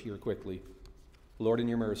service here quickly. Lord, in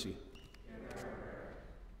your mercy.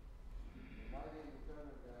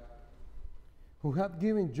 Who have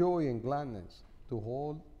given joy and gladness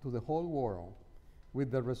to the whole world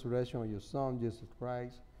with the resurrection of your Son, Jesus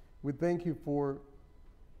Christ, we thank you for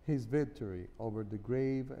his victory over the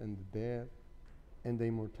grave and the death and the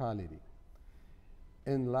immortality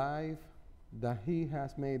and life that he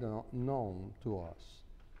has made known to us.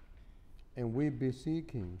 And we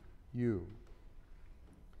beseeching you,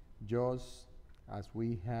 just as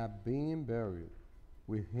we have been buried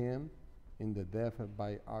with him in the death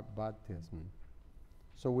by our baptism,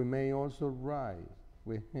 so we may also rise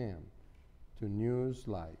with him to new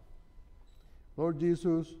life. Lord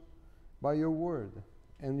Jesus, by your word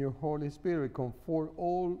and your Holy Spirit, comfort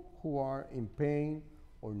all who are in pain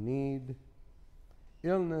or need,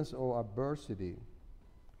 illness or adversity.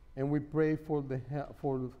 And we pray for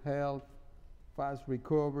health fast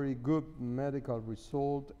recovery, good medical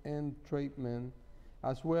result and treatment,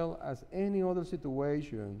 as well as any other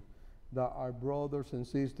situation that our brothers and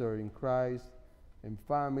sisters in Christ and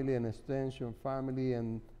family and extension family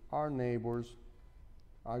and our neighbors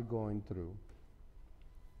are going through.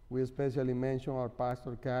 We especially mention our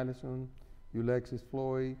Pastor Callison, Ulexis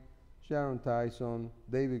Floyd, Sharon Tyson,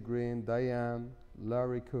 David Green, Diane,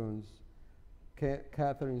 Larry Coons,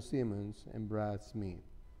 Catherine Simmons, and Brad Smith.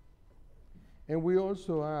 And we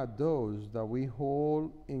also add those that we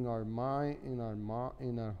hold in our mind, in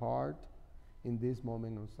our heart, in this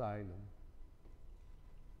moment of silence.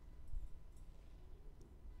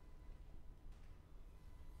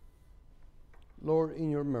 Lord, in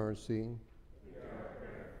your mercy,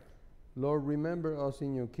 Lord, remember us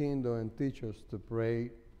in your kingdom and teach us to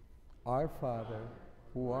pray. Our Father,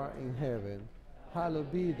 who art in heaven,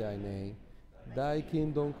 hallowed be thy name. Thy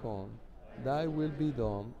kingdom come, thy will be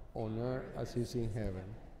done on earth as is in heaven.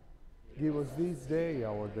 Give us this day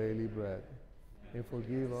our daily bread, and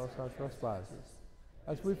forgive us our trespasses,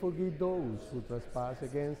 as we forgive those who trespass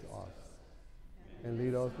against us. And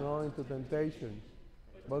lead us not into temptation,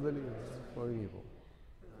 but deliver us from evil.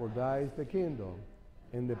 For thine is the kingdom,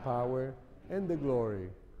 and the power, and the glory,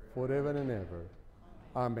 forever and ever.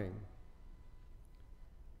 Amen.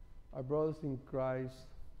 Our brothers in Christ,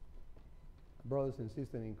 brothers and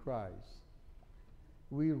sisters in Christ,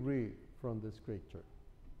 we read from the scripture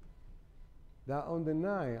that on the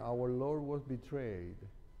night our Lord was betrayed,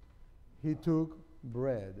 he took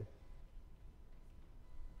bread.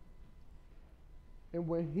 And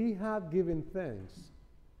when he had given thanks,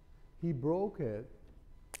 he broke it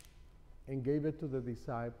and gave it to the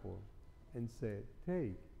disciple and said,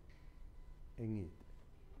 "Take and eat.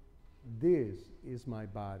 This is my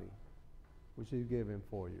body, which is given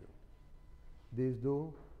for you. This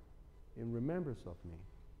do in remembrance of me."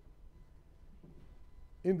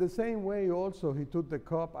 In the same way also he took the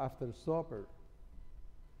cup after supper.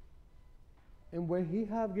 And when he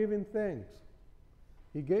had given thanks,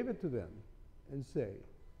 he gave it to them and said,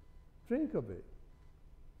 "Drink of it,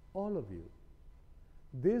 all of you.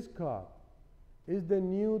 This cup is the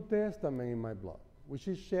New Testament in my blood, which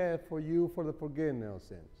is shed for you for the forgiveness of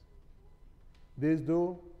sins. This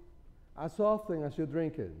do as often as you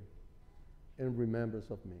drink it in remembrance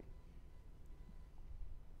of me."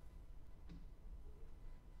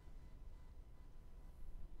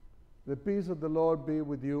 The peace of the Lord be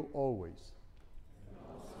with you always. And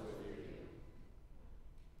also with you.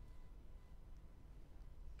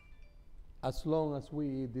 As long as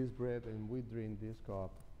we eat this bread and we drink this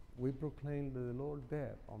cup, we proclaim the Lord's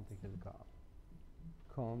death until he come.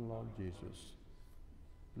 Come, Lord Jesus.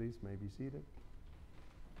 Please may be seated.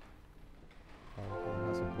 Oh,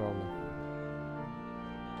 that's a problem.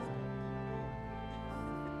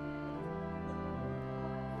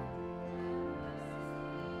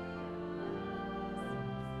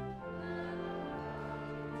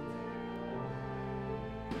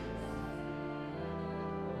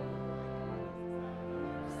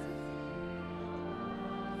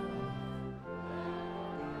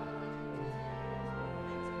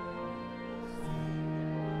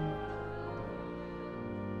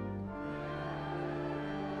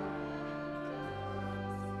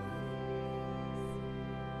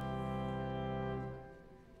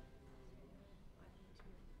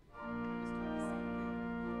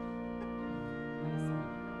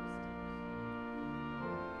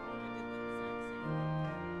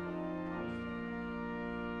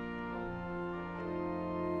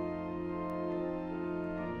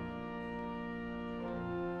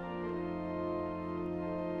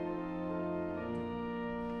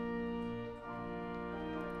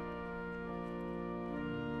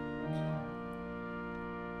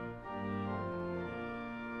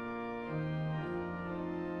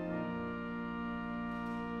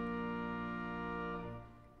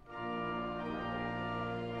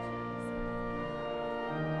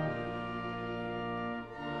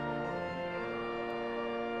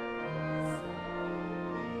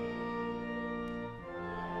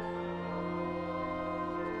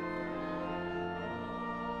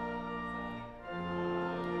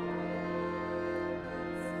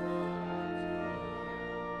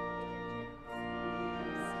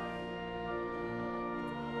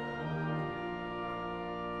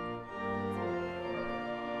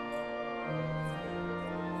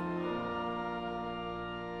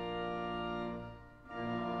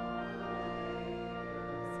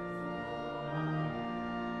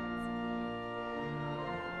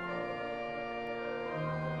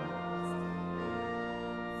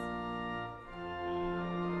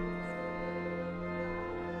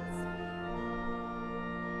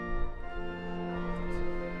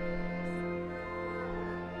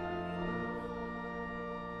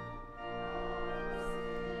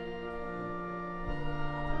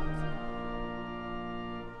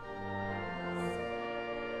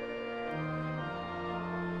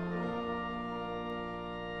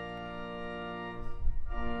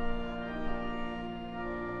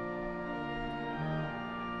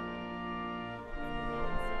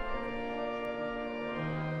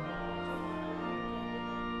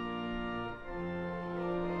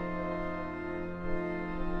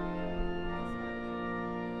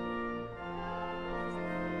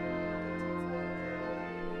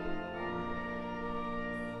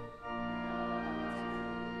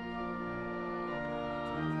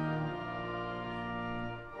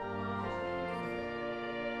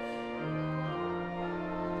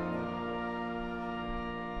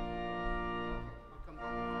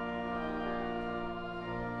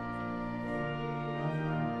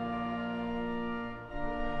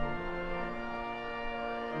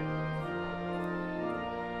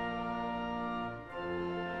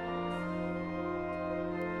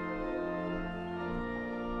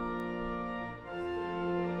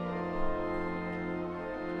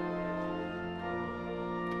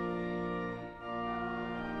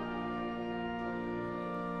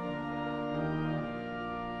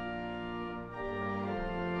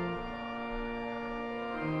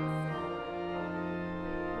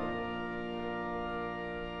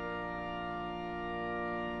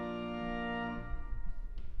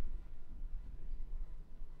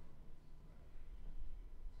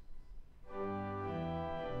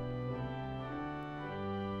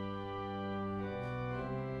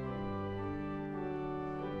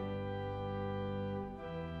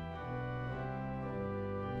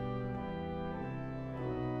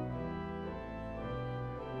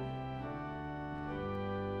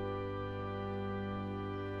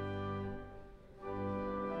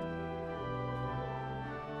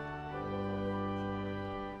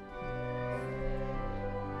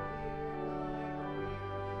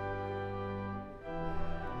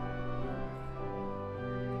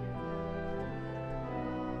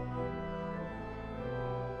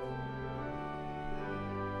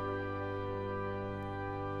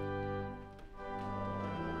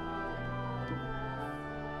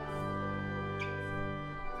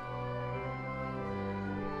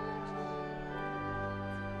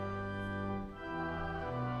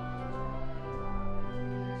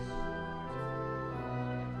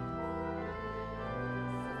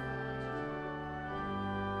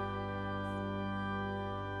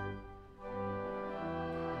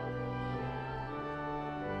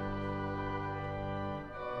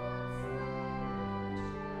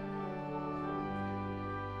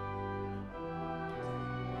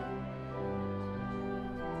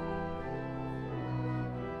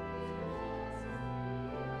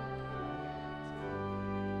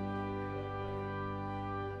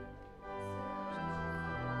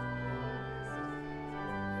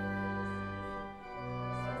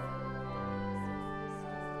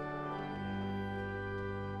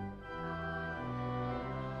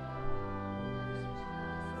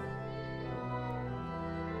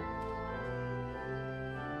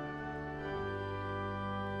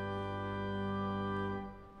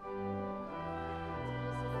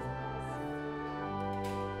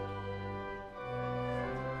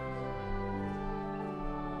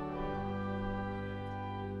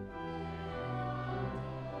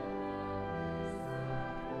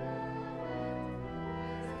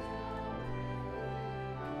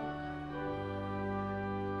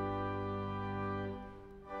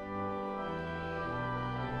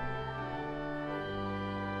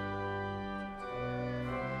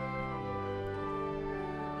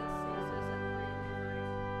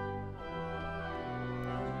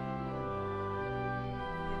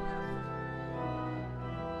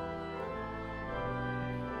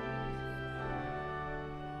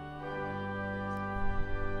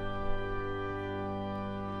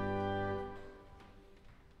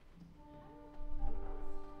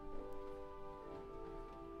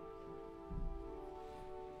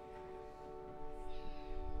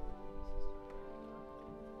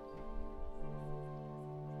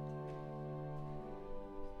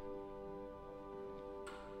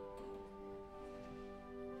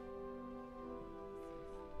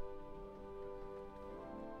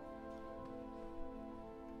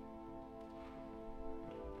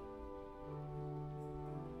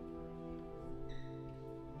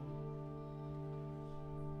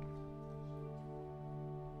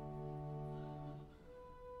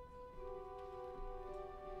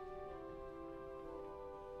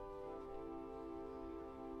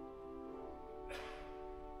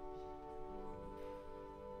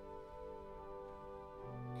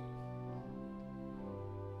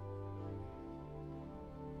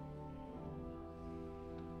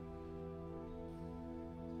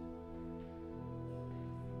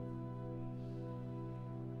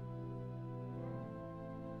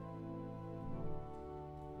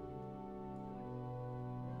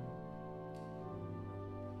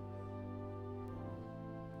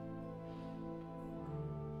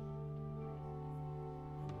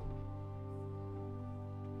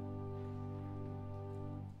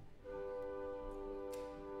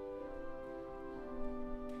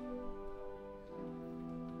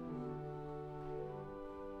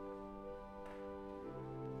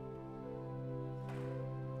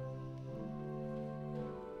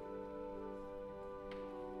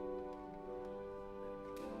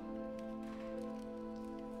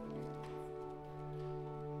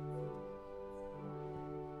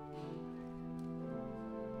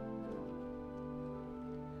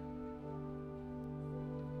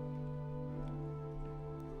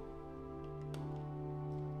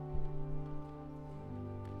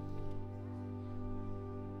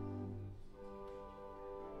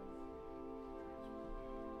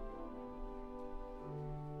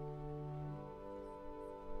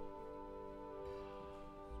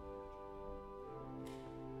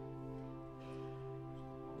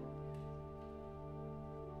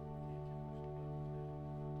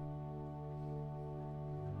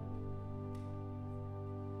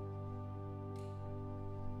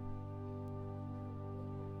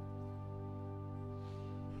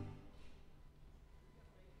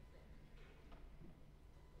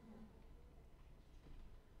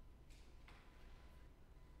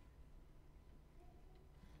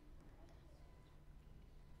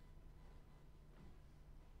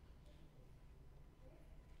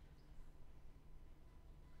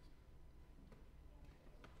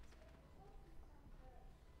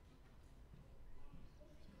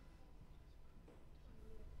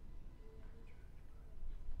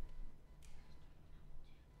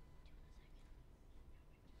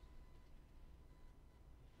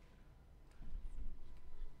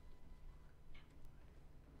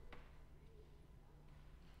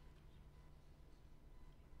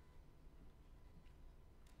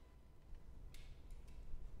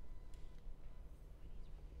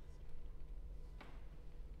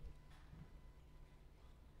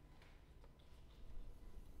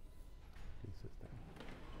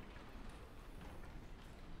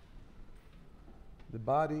 The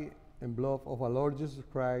body and blood of our Lord Jesus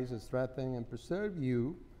Christ strengthen and preserve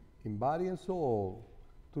you in body and soul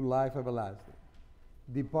to life everlasting.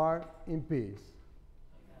 Depart in peace.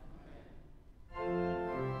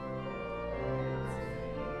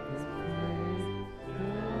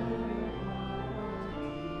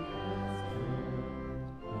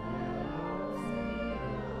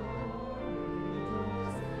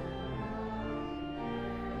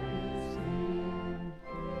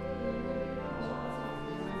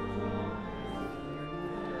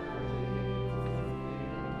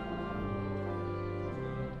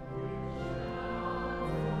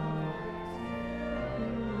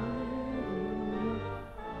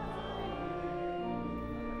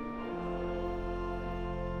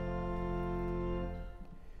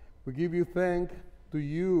 We give you thanks to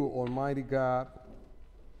you, Almighty God,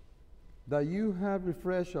 that you have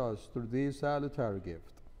refreshed us through this salutary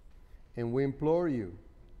gift. And we implore you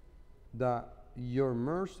that your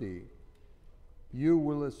mercy, you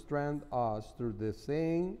will strengthen us through the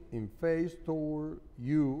same in faith toward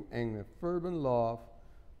you and a fervent love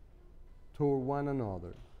toward one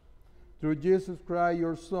another. Through Jesus Christ,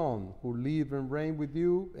 your Son, who lives and reigns with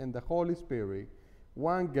you and the Holy Spirit,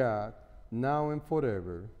 one God, now and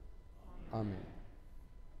forever. Amen.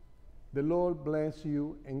 The Lord bless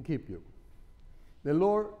you and keep you. The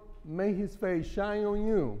Lord make his face shine on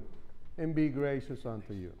you and be gracious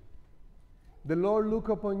unto you. The Lord look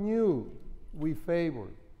upon you with favor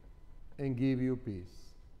and give you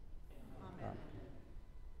peace. Amen.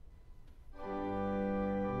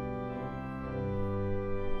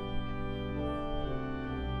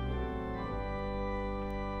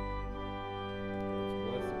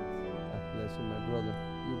 Blessing, my brother.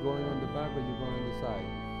 You going on the back or you going on the side?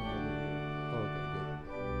 Okay,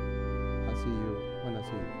 good. I'll see you when I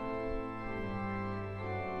see you.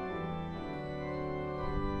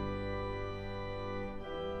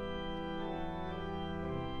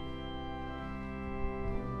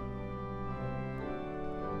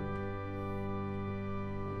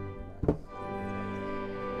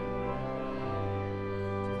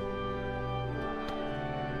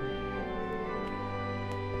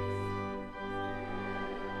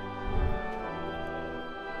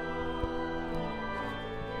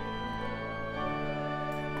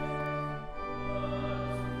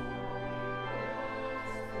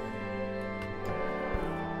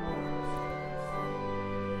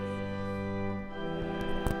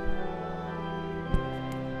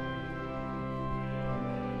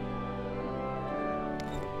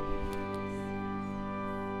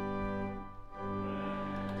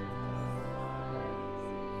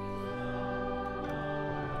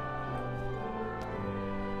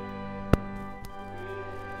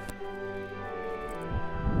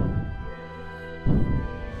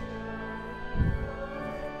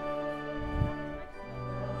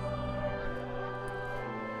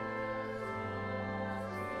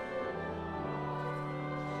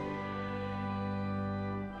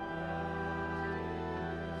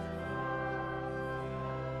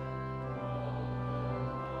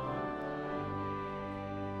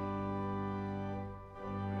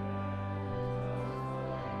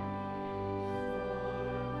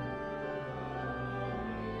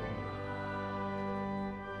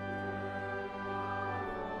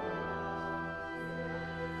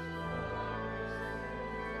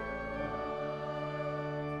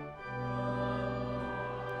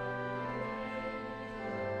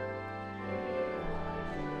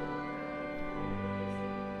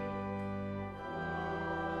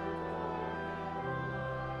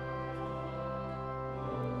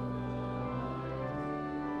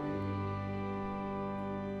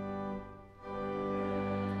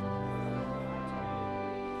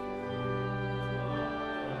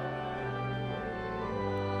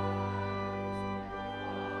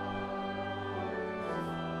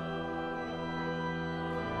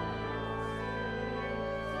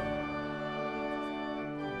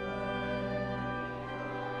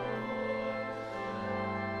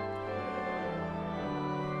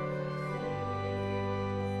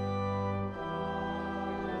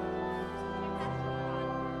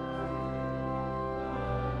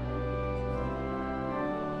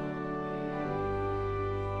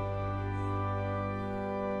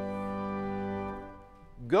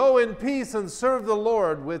 Go in peace and serve the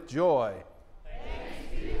Lord with joy.